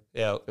covered.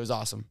 Yeah. It was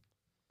awesome.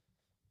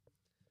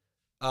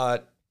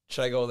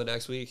 Should I go the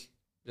next week?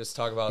 Just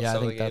talk about some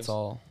of the games? That's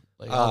all.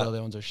 Like, all the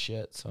other ones are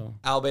shit, so.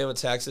 Alabama,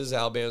 Texas.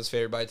 Alabama's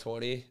favored by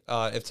 20.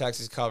 If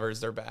Texas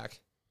covers, they're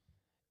back.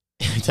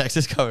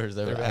 Texas covers,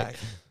 they're back.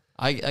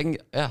 I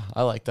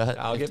like that.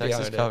 I'll get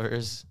Texas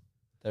covers,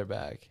 they're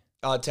back.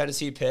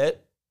 Tennessee,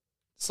 Pitt.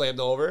 Slammed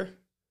over.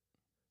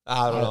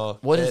 I don't know.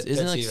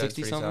 Isn't it like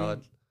 60 something?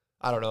 Solid.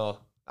 I don't know.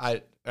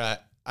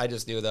 I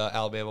just knew the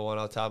Alabama one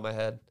off the top of my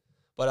head.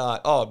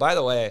 But by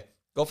the way,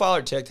 go follow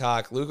our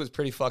TikTok. Luke was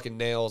pretty fucking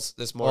nails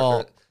this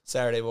morning,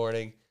 Saturday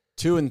morning.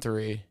 2 and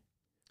 3.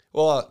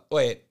 Well,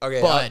 wait.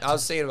 Okay, I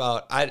was thinking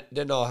about. I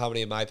didn't know how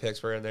many of my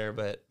picks were in there,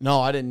 but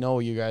no, I didn't know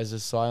you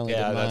guys. So I only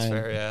did mine. That's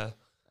fair. Yeah,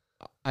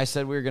 I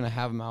said we were gonna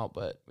have them out,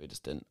 but we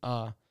just didn't.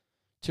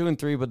 2 and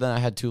 3, but then I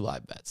had 2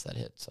 live bets that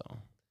hit. So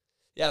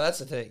yeah, that's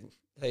the thing.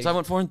 Like, so I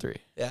went 4 and 3.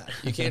 Yeah,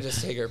 you can't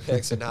just take our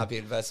picks and not be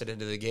invested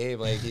into the game.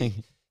 Like, you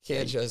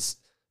can't just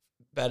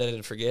bet it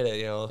and forget it,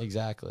 you know?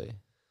 Exactly.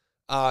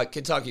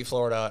 Kentucky,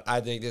 Florida.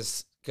 I think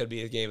this could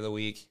be the game of the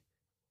week.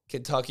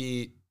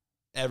 Kentucky,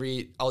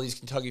 all these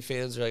Kentucky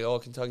fans are like, oh,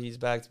 Kentucky's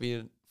back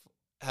to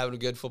having a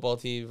good football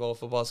team,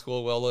 football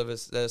school. Will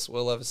Levis this,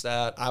 Will Levis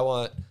that. I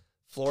want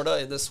Florida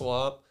in the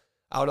swamp.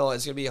 I don't know.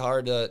 It's going to be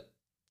hard to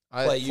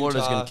play Utah.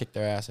 Florida's going to kick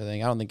their ass, I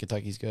think. I don't think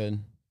Kentucky's good.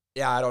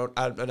 Yeah,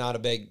 I'm not a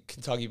big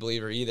Kentucky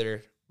believer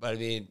either. But, I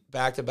mean,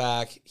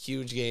 back-to-back,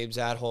 huge games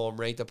at home,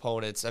 ranked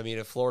opponents. I mean,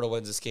 if Florida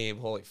wins this game,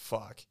 holy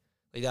fuck.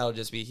 Like, that would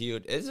just be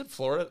huge. Isn't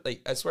Florida,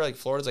 like, I swear, like,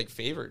 Florida's, like,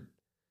 favored.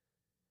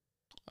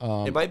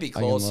 It might be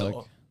close,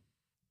 though.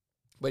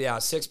 But, yeah,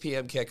 6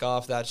 p.m.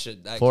 kickoff,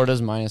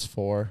 Florida's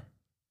 -4.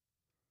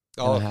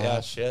 Oh,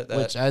 yeah, shit.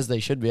 Which, as they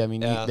should be. I mean,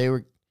 they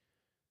were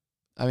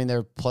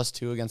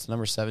 +2 against the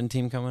number 7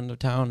 team coming to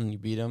town, and you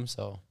beat them,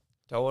 so.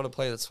 Don't want to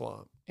play the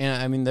swamp.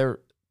 And, I mean,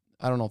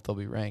 I don't know if they'll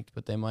be ranked,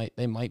 but they might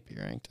be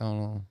ranked. I don't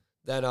know.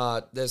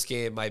 Then this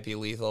game might be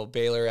lethal.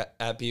 Baylor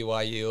at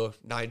BYU,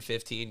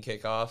 9:15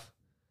 kickoff.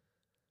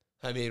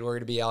 I mean, we're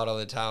going to be out on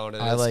the town,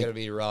 and it's going to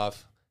be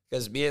rough.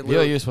 Because me and Luke...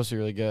 BYU is supposed to be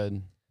really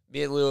good.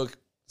 Me and Luke...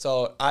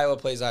 So, Iowa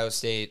plays Iowa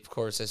State, of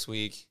course, this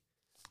week.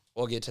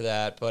 We'll get to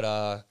that.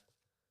 But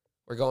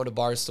we're going to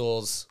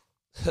Barstool's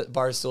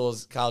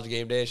College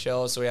Game Day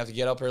show, so we have to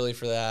get up early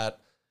for that.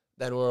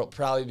 Then we'll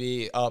probably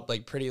be up,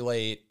 like, pretty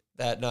late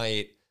that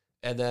night.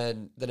 And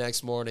then the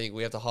next morning,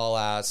 we have to haul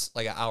ass,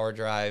 like an hour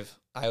drive,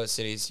 Iowa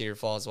City, Cedar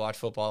Falls, watch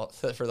football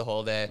for the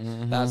whole day.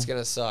 Mm-hmm. That's going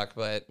to suck,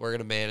 but we're going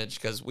to manage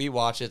because we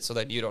watch it so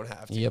that you don't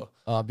have to. Yep.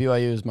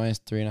 BYU is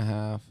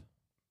 -3.5.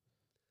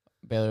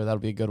 Baylor, that'll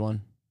be a good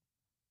one.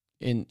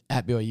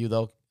 At BYU,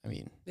 though, I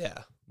mean, yeah,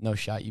 no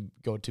shot. You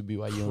go to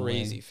BYU.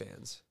 Crazy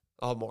fans.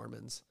 All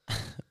Mormons.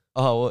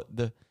 What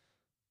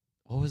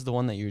was the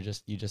one that you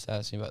just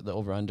asked me about, the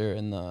over-under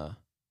and the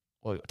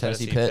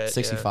Tennessee Pitt,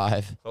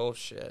 65. Yeah. Oh,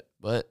 shit.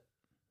 But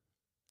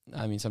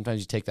I mean,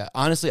 sometimes you take that.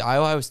 Honestly,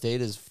 Iowa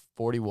State is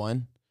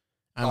 41.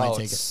 I might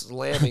take it.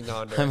 Slamming the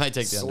under. I might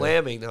take the under.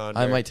 Slamming the under.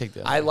 I might take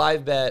the under. I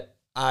live bet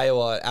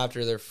Iowa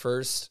after their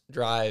first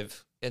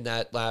drive in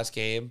that last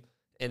game,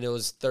 and it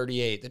was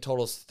 38. The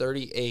total's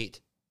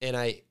 38, and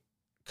I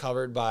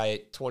covered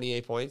by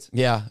 28 points.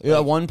 Yeah.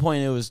 At one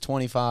point, it was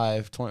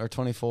 25 or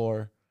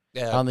 24.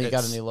 Yeah, I don't think it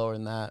got any lower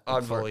than that.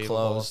 Unbelievable. Before it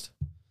closed.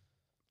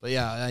 But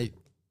yeah,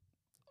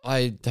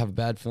 I have a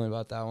bad feeling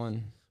about that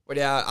one. But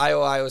yeah,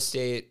 Iowa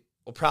State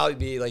will probably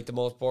be like the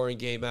most boring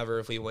game ever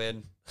if we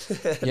win.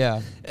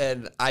 Yeah.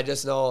 And I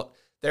just know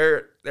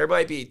there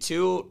might be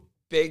 2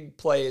 big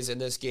plays in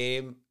this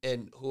game,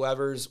 and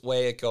whoever's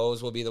way it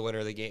goes will be the winner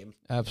of the game.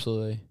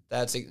 Absolutely.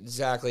 That's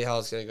exactly how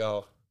it's going to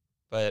go.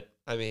 But,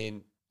 I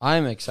mean...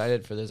 I'm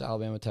excited for this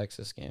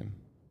Alabama-Texas game.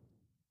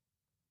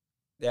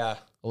 Yeah.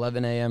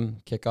 11 a.m.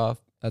 kickoff.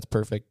 That's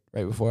perfect.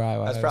 Right before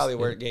Iowa. That's probably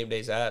where game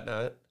day's at,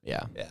 not?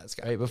 Yeah. Yeah, it's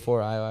got right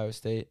before Iowa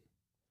State.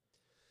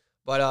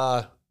 But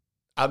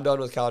I'm done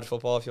with college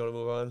football if you want to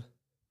move on.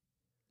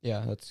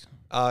 Yeah, that's...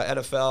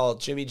 NFL,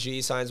 Jimmy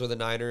G signs with the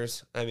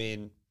Niners. I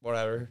mean,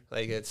 whatever.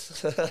 Like,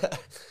 it's...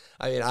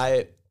 I mean,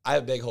 I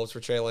have big hopes for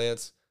Trey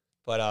Lance,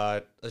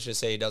 but let's just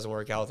say he doesn't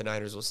work out. The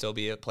Niners will still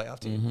be a playoff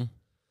team.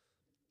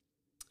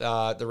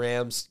 Mm-hmm. The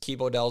Rams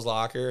keep Odell's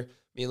locker.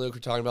 Me and Luke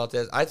were talking about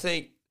this. I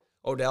think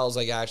Odell's,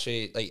 like,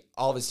 actually, like,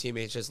 all of his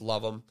teammates just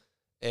love him.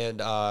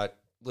 And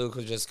Luke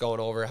was just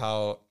going over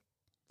how,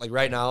 like,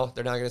 right now,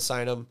 they're not going to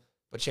sign him,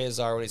 but chances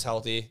are when he's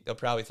healthy, they'll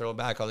probably throw him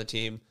back on the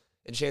team.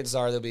 And chances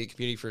are they'll be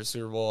competing for a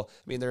Super Bowl.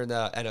 I mean, they're in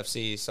the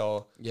NFC,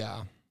 so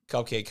yeah,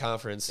 cupcake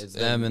conference. It's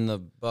them and the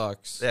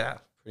Bucks. Yeah,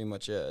 pretty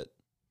much it.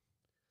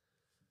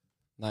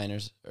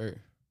 Niners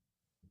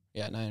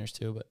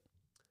too, but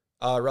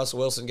Russell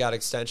Wilson got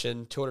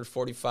extension,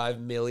 $245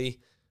 million.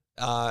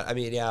 I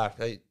mean, yeah,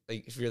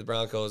 if you're the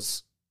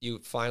Broncos, you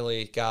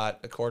finally got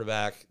a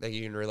quarterback that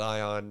you can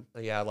rely on.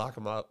 Yeah, lock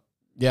him up.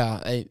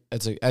 Yeah, I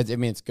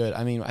mean, it's good.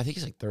 I mean, I think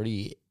he's like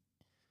 33,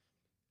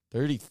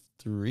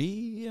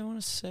 I want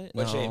to say.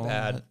 Which ain't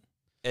bad.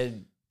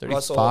 And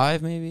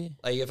 35 maybe?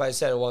 Like, if I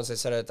said it once, I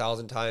said it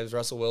 1,000 times.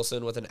 Russell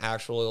Wilson with an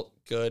actual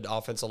good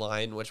offensive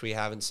line, which we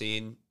haven't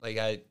seen. Like,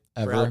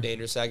 for how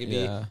dangerous that could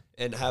be.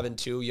 And having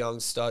 2 young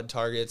stud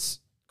targets,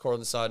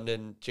 Courtland Sutton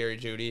and Jerry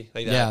Jeudy.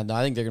 Like that. Yeah, no,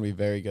 I think they're going to be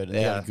very good.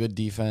 They have a good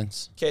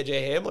defense.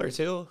 KJ Hamler,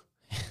 too.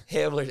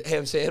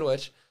 Ham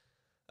sandwich.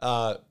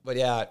 But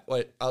yeah,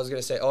 what I was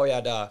going to say,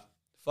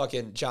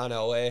 fucking John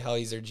Elway, how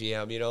he's their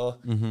GM, you know?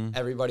 Mm-hmm.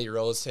 Everybody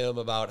roasts him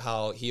about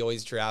how he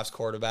always drafts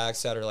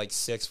quarterbacks that are like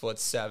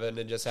 6'7"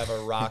 and just have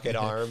a rocket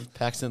arm.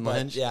 Paxton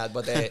Lynch. Yeah,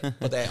 but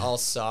they all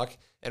suck.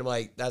 And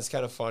like, that's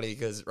kind of funny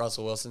because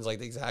Russell Wilson's like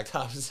the exact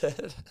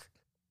opposite.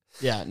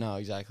 Yeah, no,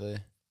 exactly.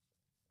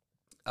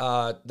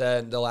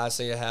 Then the last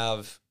thing I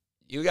have,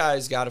 you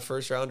guys got a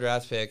first-round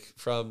draft pick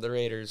from the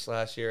Raiders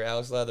last year,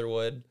 Alex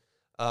Leatherwood.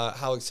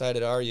 How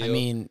excited are you? I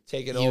mean,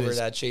 taking over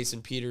that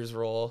Jason Peters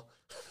role.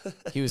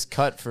 He was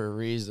cut for a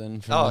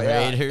reason from the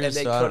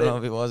Raiders, so I don't know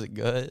if it wasn't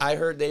good. I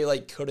heard they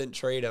couldn't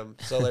trade him,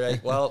 so they're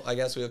like, well, I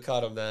guess we'll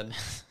cut him then.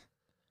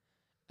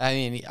 I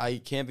mean,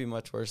 I can't be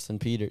much worse than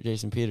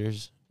Jason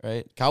Peters,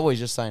 right? Cowboys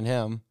just signed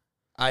him.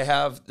 I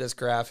have this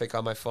graphic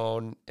on my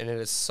phone, and it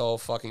is so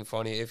fucking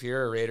funny. If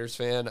you're a Raiders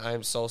fan,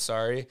 I'm so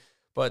sorry,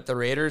 but the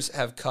Raiders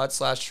have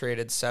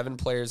cut/traded 7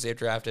 players they've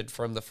drafted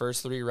from the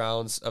first 3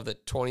 rounds of the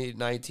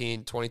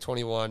 2019,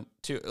 2021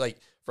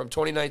 from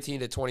 2019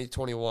 to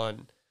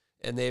 2021.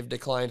 And they've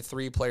declined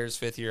 3 players'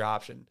 5th-year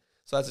option.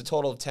 So that's a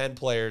total of 10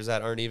 players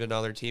that aren't even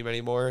on their team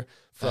anymore.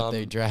 That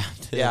they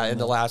drafted. Yeah, in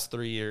the last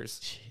 3 years.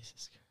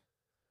 Jesus Christ.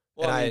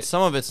 Well, I mean,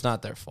 some of it's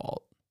not their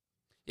fault.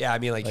 Yeah, I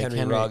mean, like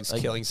Henry Ruggs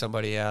killing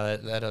somebody. Yeah,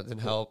 that doesn't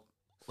help.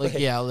 But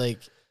they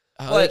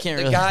can't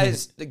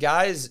the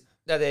guys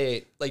that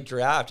they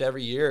draft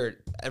every year,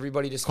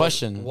 everybody just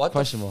goes, what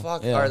the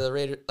fuck are the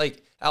Raiders?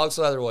 Like Alex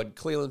Leatherwood,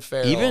 Cleveland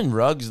Farrell. Even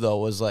Ruggs though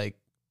was like.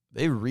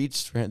 They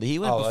reached for him. He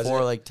went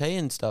before like Tay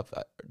and stuff.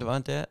 Not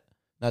Devontae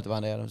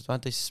Adams.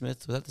 Devontae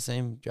Smith. Was that the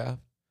same draft?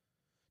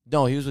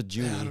 No, he was with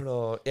Jeudy. I don't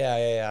know.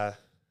 Yeah.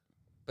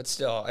 But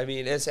still, I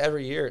mean, it's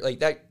every year. Like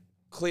that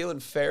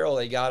Cleveland Farrell,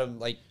 they got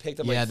him picked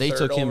him. Yeah, they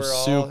took him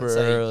super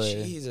early.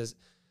 Jesus,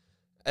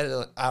 I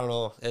don't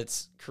know.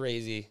 It's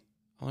crazy.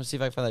 I want to see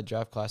if I can find that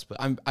draft class, but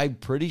I'm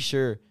pretty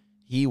sure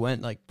he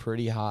went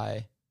pretty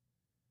high.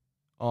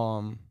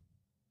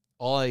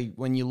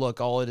 When you look,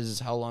 all it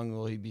is how long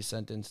will he be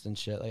sentenced and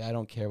shit. Like, I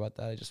don't care about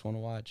that. I just want to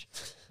watch.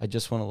 I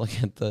just want to look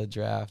at the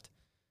draft.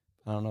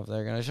 I don't know if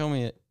they're going to show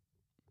me it.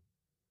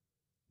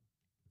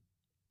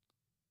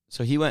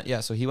 So he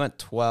went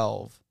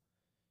 12.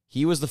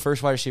 He was the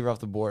first wide receiver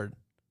off the board.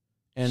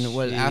 And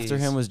after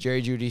him was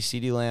Jerry Jeudy,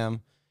 CeeDee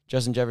Lamb,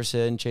 Justin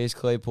Jefferson, Chase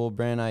Claypool,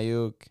 Brandon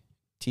Ayuk,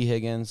 T.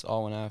 Higgins,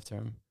 all went after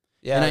him.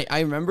 Yeah. And I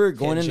remember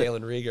going in.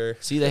 Jalen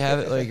Reagor. See, they have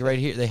it right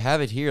here. They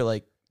have it here.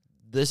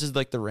 This is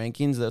the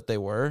rankings that they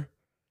were.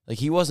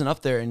 He wasn't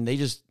up there and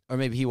or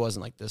maybe he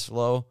wasn't this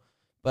low.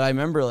 But I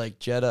remember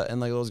Jetta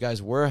and those guys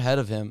were ahead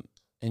of him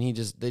and they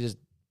just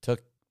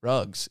took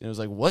Ruggs. And it was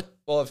what?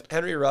 Well, if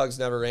Henry Ruggs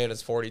never ran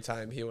his 40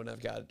 time, he wouldn't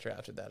have got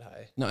drafted that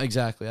high. No,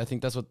 exactly. I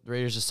think that's what the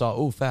Raiders just saw.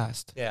 Oh,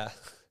 fast. Yeah.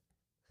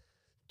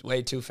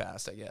 Way too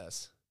fast, I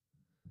guess.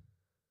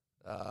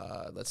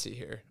 Let's see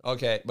here.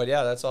 Okay, but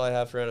yeah, that's all I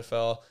have for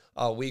NFL.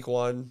 Week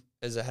 1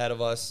 is ahead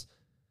of us.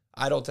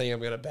 I don't think I'm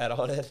going to bet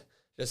on it.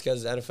 Just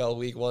because NFL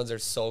week 1s are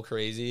so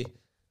crazy.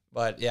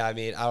 But, yeah, I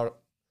mean, I don't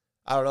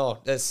know.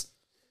 I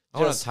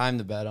don't have time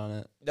to bet on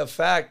it. The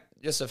fact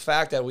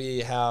that we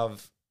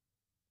have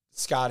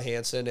Scott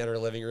Hansen in our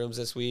living rooms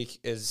this week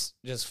is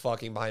just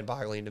fucking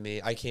mind-boggling to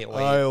me. I can't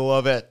wait. I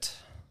love it.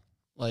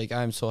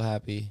 I'm so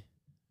happy.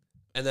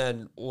 And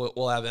then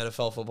we'll have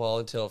NFL football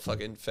until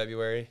fucking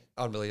February.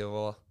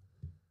 Unbelievable.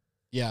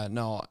 Yeah,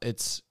 no,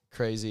 it's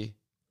crazy.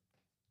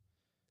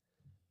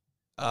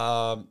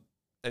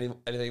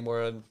 Anything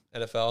more on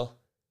NFL?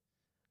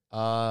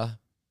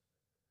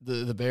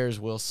 The Bears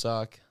will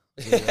suck.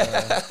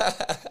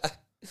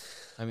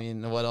 I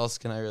mean, what else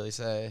can I really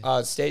say?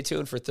 Stay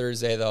tuned for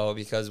Thursday though,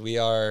 because we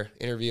are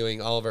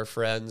interviewing all of our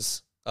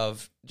friends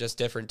of just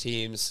different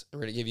teams.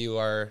 We're gonna give you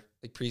our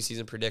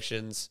preseason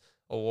predictions,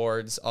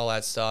 awards, all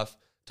that stuff.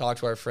 Talk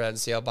to our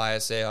friends, see how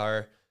biased they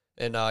are,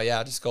 and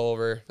just go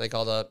over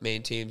all the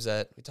main teams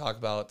that we talk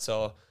about.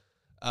 So,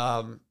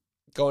 going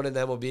in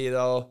MLB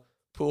though.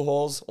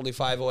 Pujols only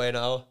 5 away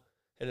now.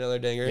 Hit another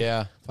dinger.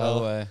 Yeah, 5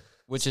 away.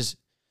 Which is,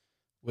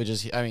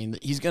 I mean,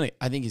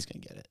 I think he's gonna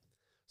get it.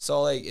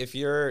 So, if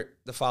you're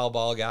the foul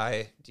ball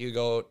guy, do you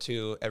go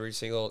to every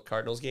single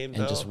Cardinals game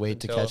and just wait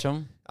to catch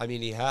him? I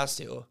mean, he has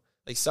to.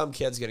 Some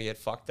kid's gonna get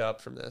fucked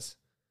up from this.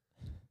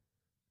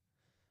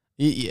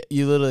 You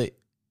literally,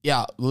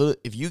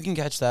 if you can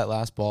catch that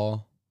last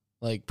ball,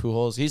 like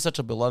Pujols. He's such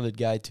a beloved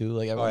guy too.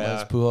 Like everyone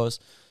loves Pujols.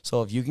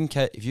 So if you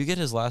get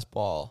his last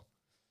ball,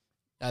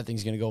 I think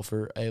he's gonna go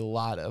for a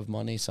lot of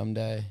money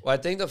someday. Well, I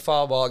think the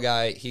foul ball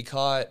guy, he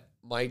caught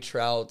Mike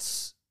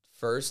Trout's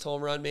first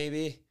home run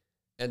maybe,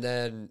 and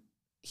then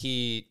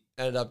he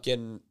ended up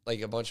getting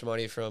like a bunch of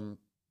money from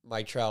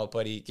Mike Trout,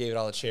 but he gave it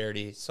all to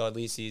charity. So at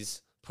least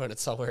he's putting it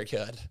somewhere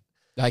good.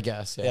 I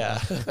guess. Yeah.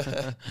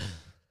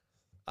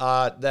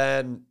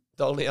 Then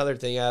the only other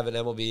thing I have in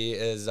MLB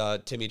is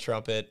Timmy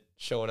Trumpet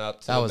showing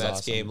up to the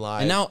Mets game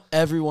live. And now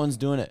everyone's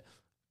doing it.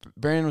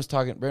 Brandon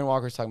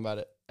Walker was talking about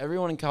it.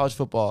 Everyone in college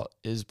football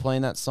is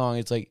playing that song.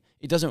 It's like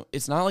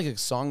it's not like a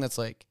song that's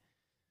like,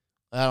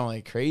 I don't know,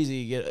 like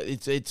crazy.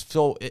 It's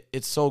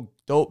so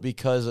dope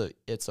because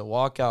it's a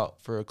walkout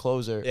for a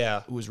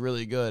closer who was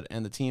really good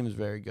and the team is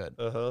very good.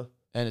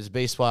 And it's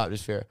baseball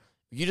atmosphere.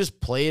 If you just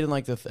play it in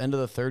like the end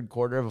of the third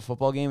quarter of a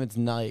football game, it's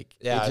like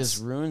it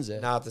just ruins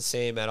it. Not the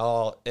same at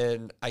all.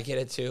 And I get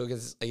it too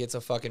because like it's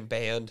a fucking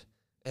band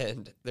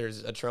and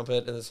there's a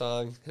trumpet in the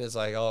song and it's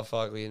like, oh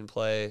fuck, we didn't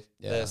play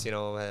this, you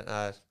know. And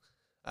I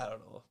don't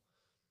know.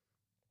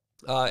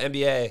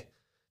 NBA,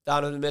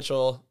 Donovan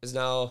Mitchell is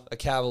now a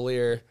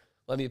Cavalier.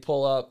 Let me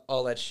pull up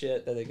all that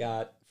shit that they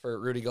got for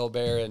Rudy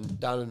Gobert and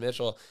Donovan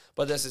Mitchell.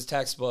 But this is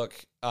textbook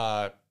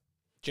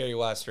Jerry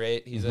West,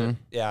 right? He's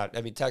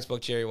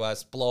textbook Jerry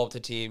West. Blow up the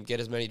team, get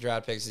as many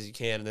draft picks as you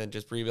can, and then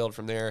just rebuild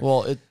from there.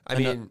 Well,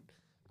 I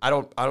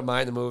don't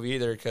mind the move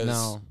either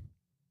because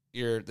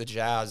you're the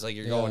Jazz, like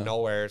you're going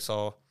nowhere.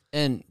 So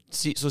you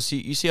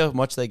see how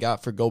much they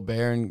got for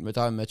Gobert and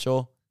Donovan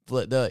Mitchell.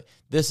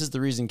 This is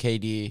the reason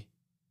KD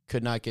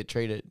could not get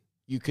traded.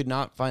 You could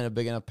not find a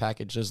big enough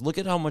package. Just look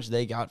at how much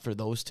they got for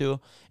those two,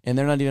 and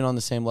they're not even on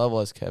the same level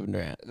as Kevin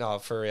Durant. No,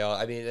 for real.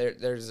 I mean,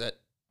 there's a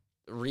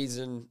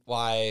reason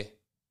why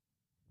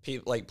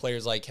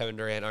players like Kevin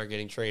Durant aren't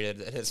getting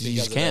traded, and it's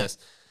because of this.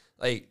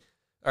 Like,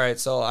 all right,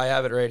 so I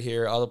have it right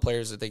here. All the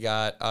players that they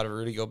got out of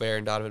Rudy Gobert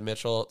and Donovan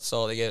Mitchell.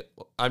 So they get.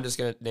 I'm just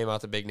gonna name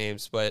out the big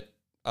names, but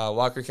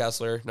Walker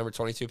Kessler, number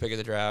 22 pick of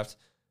the draft,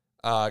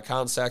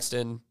 Colin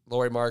Sexton,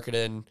 Lauri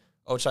Markkanen,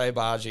 Ochai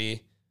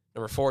Agbaji,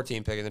 number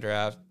 14 pick in the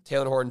draft,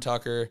 Taylor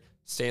Horton-Tucker,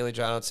 Stanley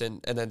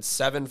Johnson, and then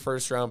 7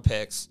 first-round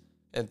picks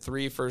and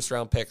 3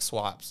 first-round pick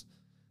swaps.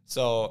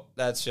 So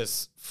that's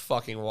just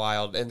fucking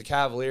wild. And the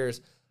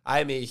Cavaliers,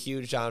 I'm a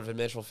huge Donovan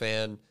Mitchell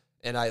fan,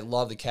 and I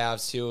love the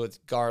Cavs too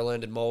with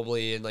Garland and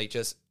Mobley and like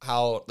just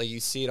how like you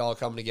see it all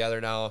come together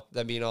now,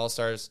 them being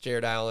all-stars,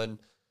 Jared Allen,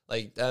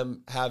 like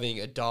them having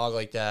a dog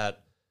like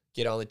that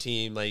get on the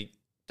team, like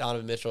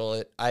Donovan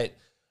Mitchell.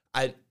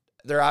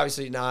 They're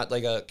obviously not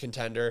like a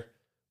contender,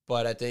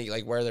 but I think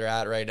like where they're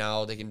at right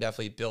now, they can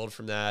definitely build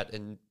from that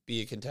and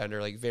be a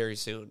contender like very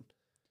soon.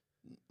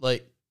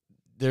 Like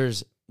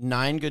there's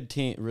 9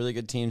 really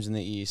good teams in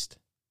the East.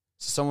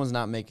 So someone's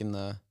not making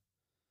the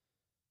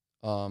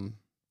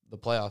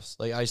playoffs.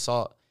 Like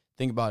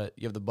think about it.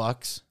 You have the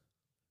Bucks,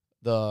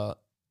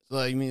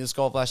 let's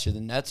go off last year.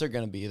 The Nets are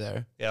going to be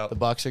there. Yeah. The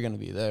Bucks are going to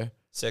be there.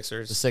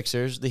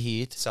 Sixers, the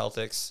Heat,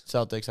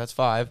 Celtics. That's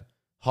 5.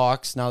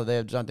 Hawks. Now that they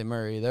have DeJounte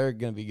Murray, they're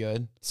going to be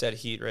good. Said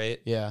Heat, right?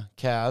 Yeah.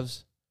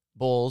 Cavs.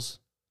 Bulls.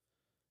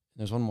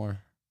 There's one more.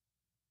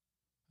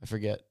 I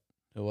forget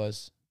who it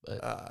was.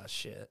 But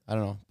shit. I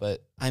don't know.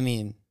 But, I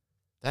mean,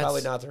 that's...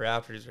 Probably not the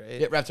Raptors, right?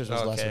 Yeah, Raptors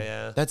was last year.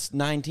 Yeah. That's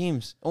 9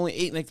 teams. Only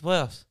 8 make the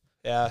playoffs.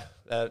 Yeah,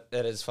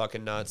 that is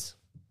fucking nuts.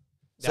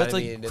 So that's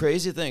like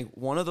crazy thing.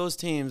 One of those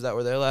teams that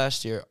were there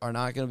last year are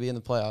not going to be in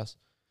the playoffs,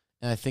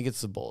 and I think it's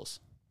the Bulls.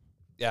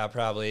 Yeah,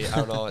 probably. I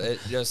don't know. I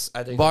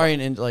think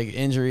barring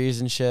injuries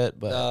and shit,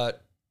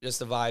 but just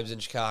the vibes in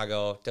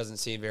Chicago doesn't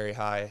seem very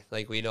high.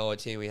 Like we know what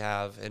team we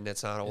have, and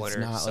it's not a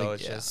winner. So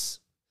it's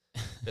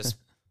just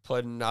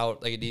putting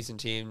out like a decent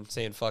team,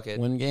 saying fuck it,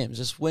 win games,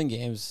 just win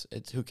games.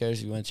 Who cares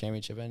if you win a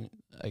championship and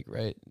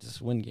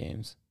just win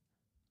games.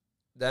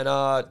 Then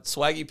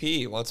Swaggy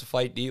P wants to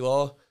fight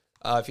D'Lo.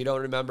 If you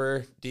don't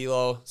remember,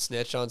 D'Lo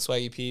snitched on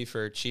Swaggy P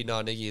for cheating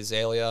on Iggy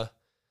Azalea.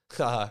 If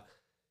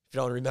you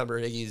don't remember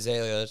Iggy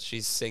Azalea,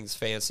 she sings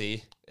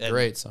Fancy.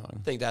 Great song.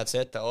 I think that's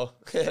it, though.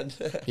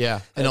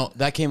 Yeah. I know.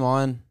 That came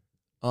on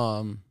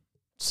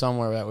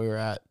somewhere that we were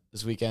at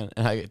this weekend,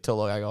 and I told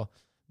Logan, I go,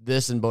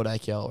 this and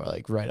Bodak were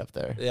like right up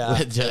there. Yeah.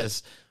 With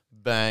just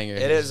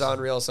bangers. It is an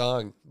unreal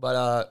song.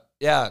 But,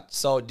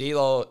 so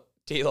D'Lo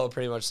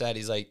pretty much said,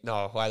 he's like,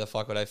 no, why the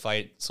fuck would I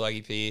fight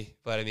Swaggy P?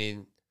 But, I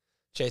mean,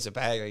 chase a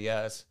bag, I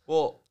guess.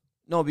 Well,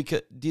 no,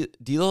 because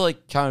D'Lo,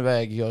 like, counted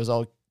bag,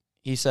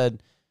 he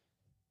said,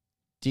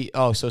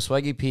 so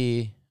Swaggy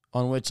P,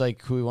 on which,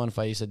 like, who we want to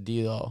fight, he said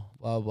D'Lo,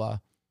 blah, blah.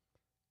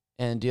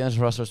 And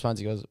D'Angelo Russell responds,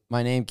 he goes,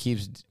 my name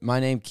keeps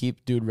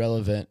dude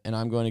relevant, and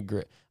I'm going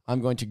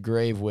to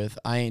grave with,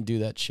 I ain't do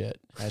that shit.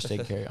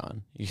 Hashtag carry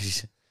on.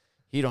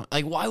 He don't,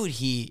 like, why would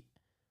he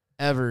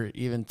ever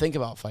even think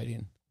about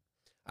fighting?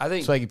 I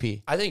think Swaggy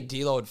P. I think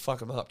D'Lo would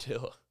fuck him up,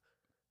 too.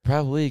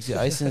 Probably, because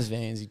ice in his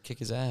veins, he'd kick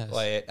his ass.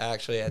 Like,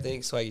 actually, I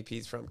think Swaggy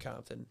P's from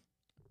Compton.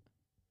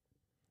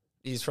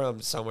 He's from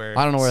somewhere.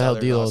 I don't know where the hell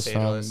D'Lo's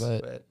from,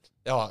 but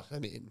I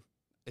mean,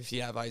 if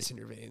you have ice in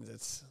your veins,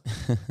 it's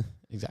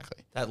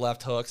Exactly. That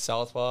left hook,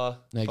 southpaw.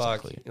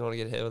 Exactly. Fuck, you want to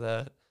get hit with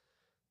that.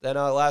 Then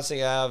last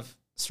thing I have,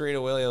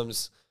 Serena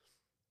Williams.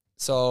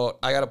 So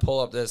I got to pull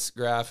up this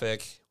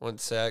graphic. One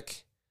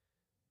sec.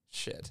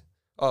 Shit.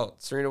 Oh,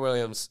 Serena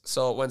Williams.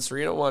 So when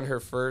Serena won her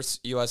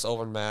first U.S.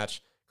 Open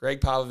match, Greg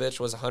Popovich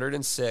was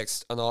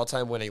 106th on the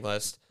all-time winning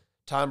list.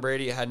 Tom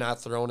Brady had not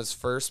thrown his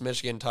first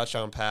Michigan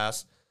touchdown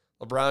pass.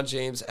 LeBron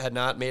James had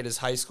not made his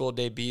high school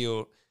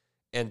debut.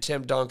 And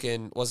Tim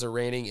Duncan was the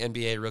reigning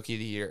NBA Rookie of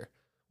the Year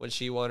when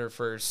she won her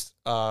first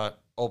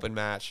open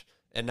match.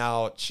 And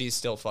now she's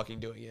still fucking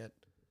doing it.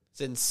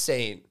 It's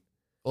insane.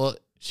 Well,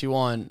 she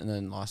won and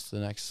then lost to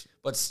the next.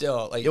 But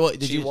still, like,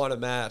 she won a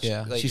match.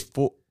 Yeah, like, she's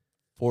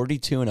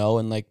 42-0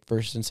 in like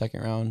first and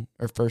second round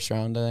or first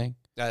round, I think.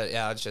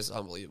 Yeah, it's just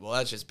unbelievable.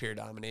 That's just pure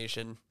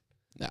domination.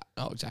 Yeah,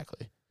 no,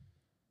 exactly.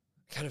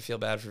 I kind of feel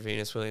bad for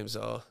Venus Williams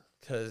though,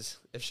 because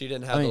if she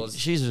didn't have those,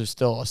 she's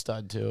still a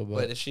stud too.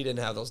 But if she didn't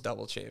have those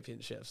double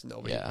championships,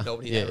 nobody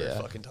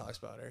ever fucking talks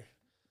about her.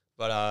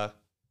 But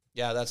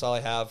yeah, that's all I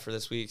have for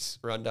this week's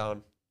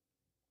rundown.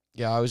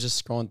 Yeah, I was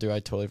just scrolling through. I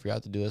totally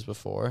forgot to do this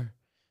before,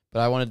 but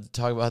I wanted to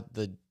talk about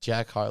the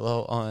Jack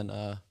Harlow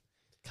on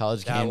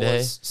College Game Day. That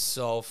was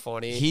so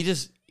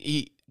funny.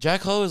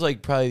 Jack Harlow is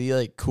like probably the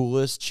like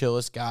coolest,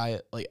 chillest guy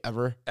like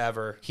ever.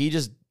 Ever. He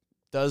just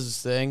does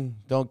his thing,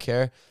 don't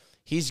care.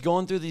 He's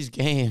going through these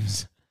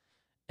games,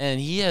 and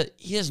he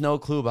has no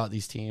clue about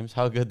these teams,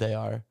 how good they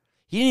are.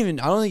 I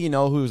don't think he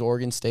knows who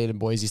Oregon State and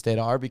Boise State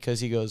are, because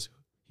he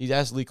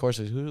asked Lee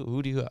Corso,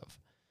 who do you have?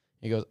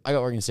 He goes, I got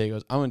Oregon State. He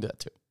goes, I'm going to do that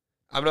too.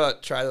 I'm going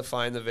to try to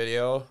find the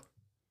video.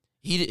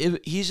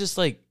 He's just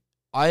like,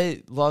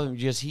 I love him.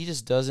 He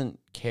just doesn't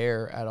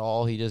care at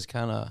all. He just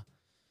kind of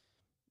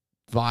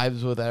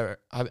vibes with it.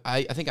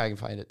 I think I can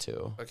find it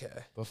too. Okay.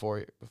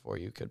 Before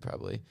you could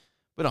probably.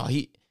 But no,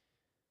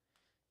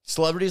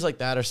 celebrities like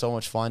that are so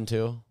much fun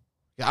too.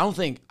 I don't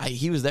think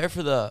he was there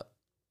for the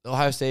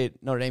Ohio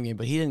State Notre Dame game,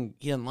 but he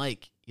didn't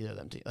like either of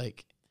them.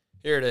 Like,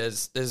 here it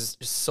is. This is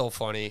just so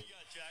funny.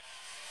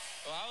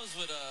 Well, I was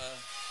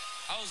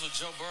with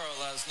Joe Burrow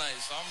last night,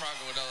 so I'm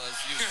rocking with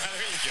LSU. There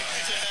you go.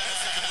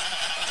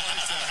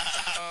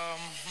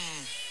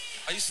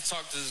 I used to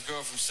talk to this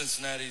girl from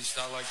Cincinnati.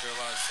 I liked her a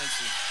lot.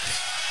 Cincy.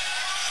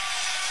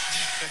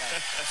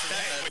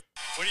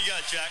 What do you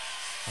got, Jack?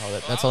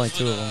 Oh, that's only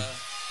two of them.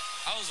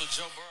 I was with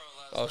Joe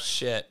Burrow last night. Oh,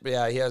 shit. But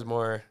yeah, he has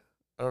more.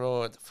 I don't know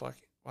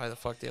why the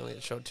fuck they only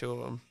showed two of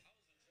them.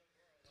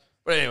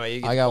 But anyway,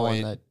 you get I got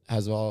one that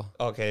has all.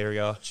 Okay, here we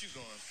go. What you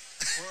going?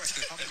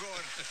 I'm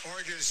going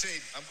Oregon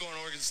State. I'm going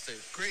Oregon State.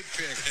 Great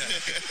pick.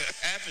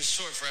 App is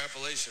short for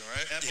Appalachian,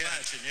 right?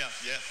 Appalachian, yeah.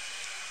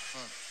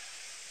 Huh.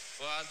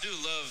 Well, I do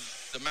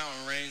love the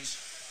mountain range,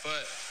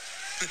 but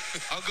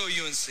I'll go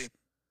UNC.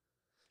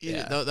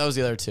 Yeah, that was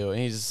the other two, and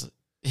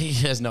he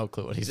has no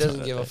clue what he's doing. He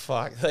doesn't give a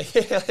fuck. Like,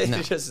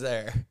 he's just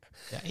there.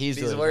 Yeah,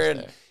 he's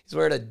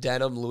wearing a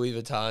denim Louis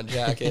Vuitton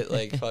jacket,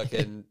 like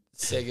fucking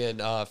singing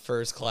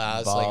First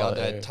Class, like on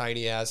that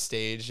tiny ass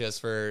stage,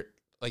 just for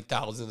like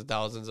thousands and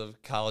thousands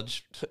of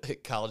college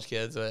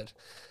kids. But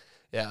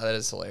yeah, that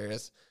is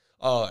hilarious.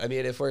 Oh, I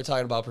mean, if we're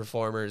talking about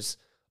performers,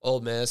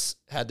 Ole Miss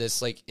had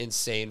this like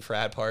insane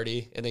frat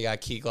party, and they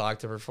got Key Glock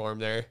to perform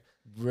there.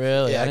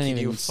 Really? Yeah, I didn't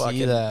even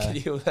see that. Can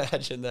you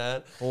imagine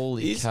that?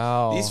 Holy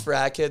cow. These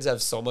frat kids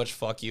have so much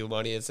fuck you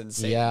money. It's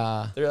insane.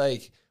 Yeah. They're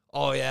like,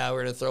 oh, yeah,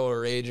 we're going to throw a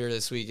Rager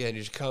this weekend.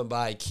 You should come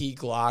by. Key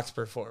Glock's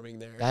performing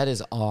there. That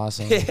is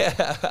awesome.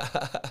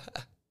 Yeah.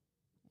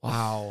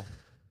 Wow.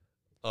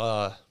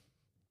 But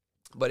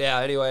yeah,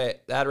 anyway,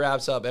 that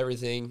wraps up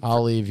everything.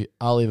 I'll leave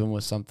him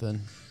with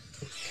something.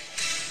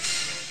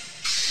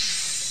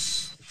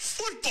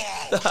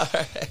 Football. All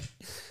right.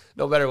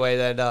 No better way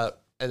than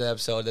end the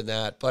episode than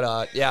that.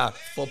 But yeah,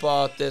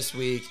 football this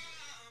week.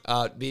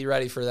 Be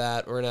ready for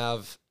that. We're gonna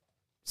have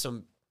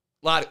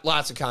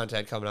lots of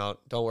content coming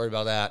out. Don't worry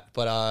about that.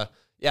 But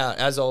yeah,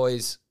 as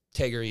always,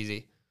 take her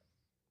easy.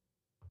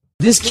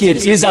 This kid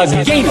is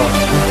a gamer.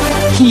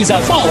 He's a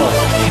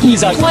baller.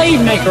 He's a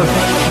playmaker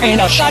and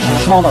a shot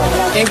caller.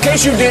 In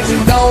case you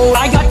didn't know,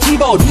 I got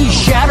T-Bowed. He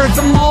shattered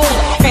the mold,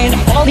 and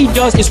all he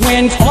does is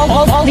win.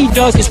 All he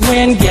does is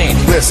win games.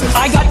 Listen,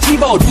 I got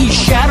T-Bowed. He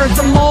shattered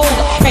the mold,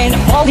 and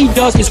all he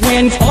does is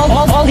win.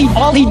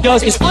 All he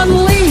does is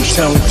unleash.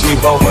 tell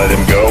T-Bowed, let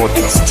him go.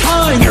 It's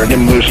time. Turn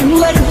him loose.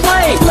 Let him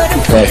play. Let him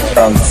play.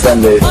 On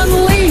Sunday,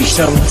 Unleash.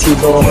 tell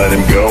T-Bowed, let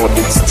him go.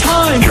 It's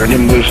time. Turn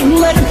him loose.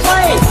 Let him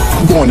play.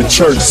 I'm going to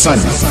church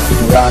Sunday.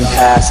 Run,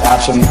 pass,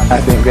 option, I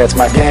think that's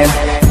my game.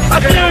 I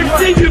can't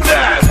see you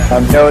that.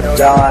 I'm no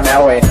John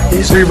Elway.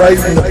 He's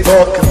rewriting the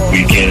book.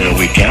 Week in and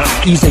week out.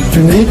 He's a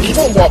Unique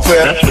football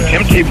player. That's what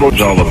Tim Tebow's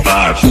all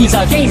about. He's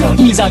a gamer,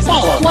 he's a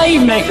baller,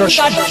 playmaker,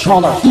 shot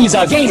caller. He's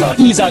a gamer,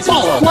 he's a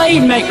baller,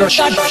 playmaker,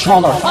 shot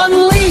caller.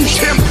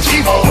 Unleash. Tim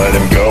Tebow, let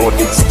him go.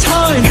 It's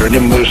time. Turn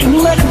him loose.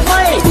 Let him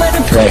play. Let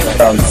him play.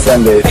 On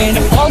Sunday, And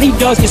all he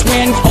does is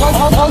win.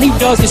 All he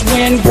does is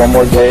win. one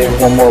more day,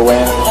 one more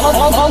win.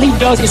 All he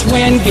does is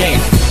win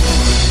games.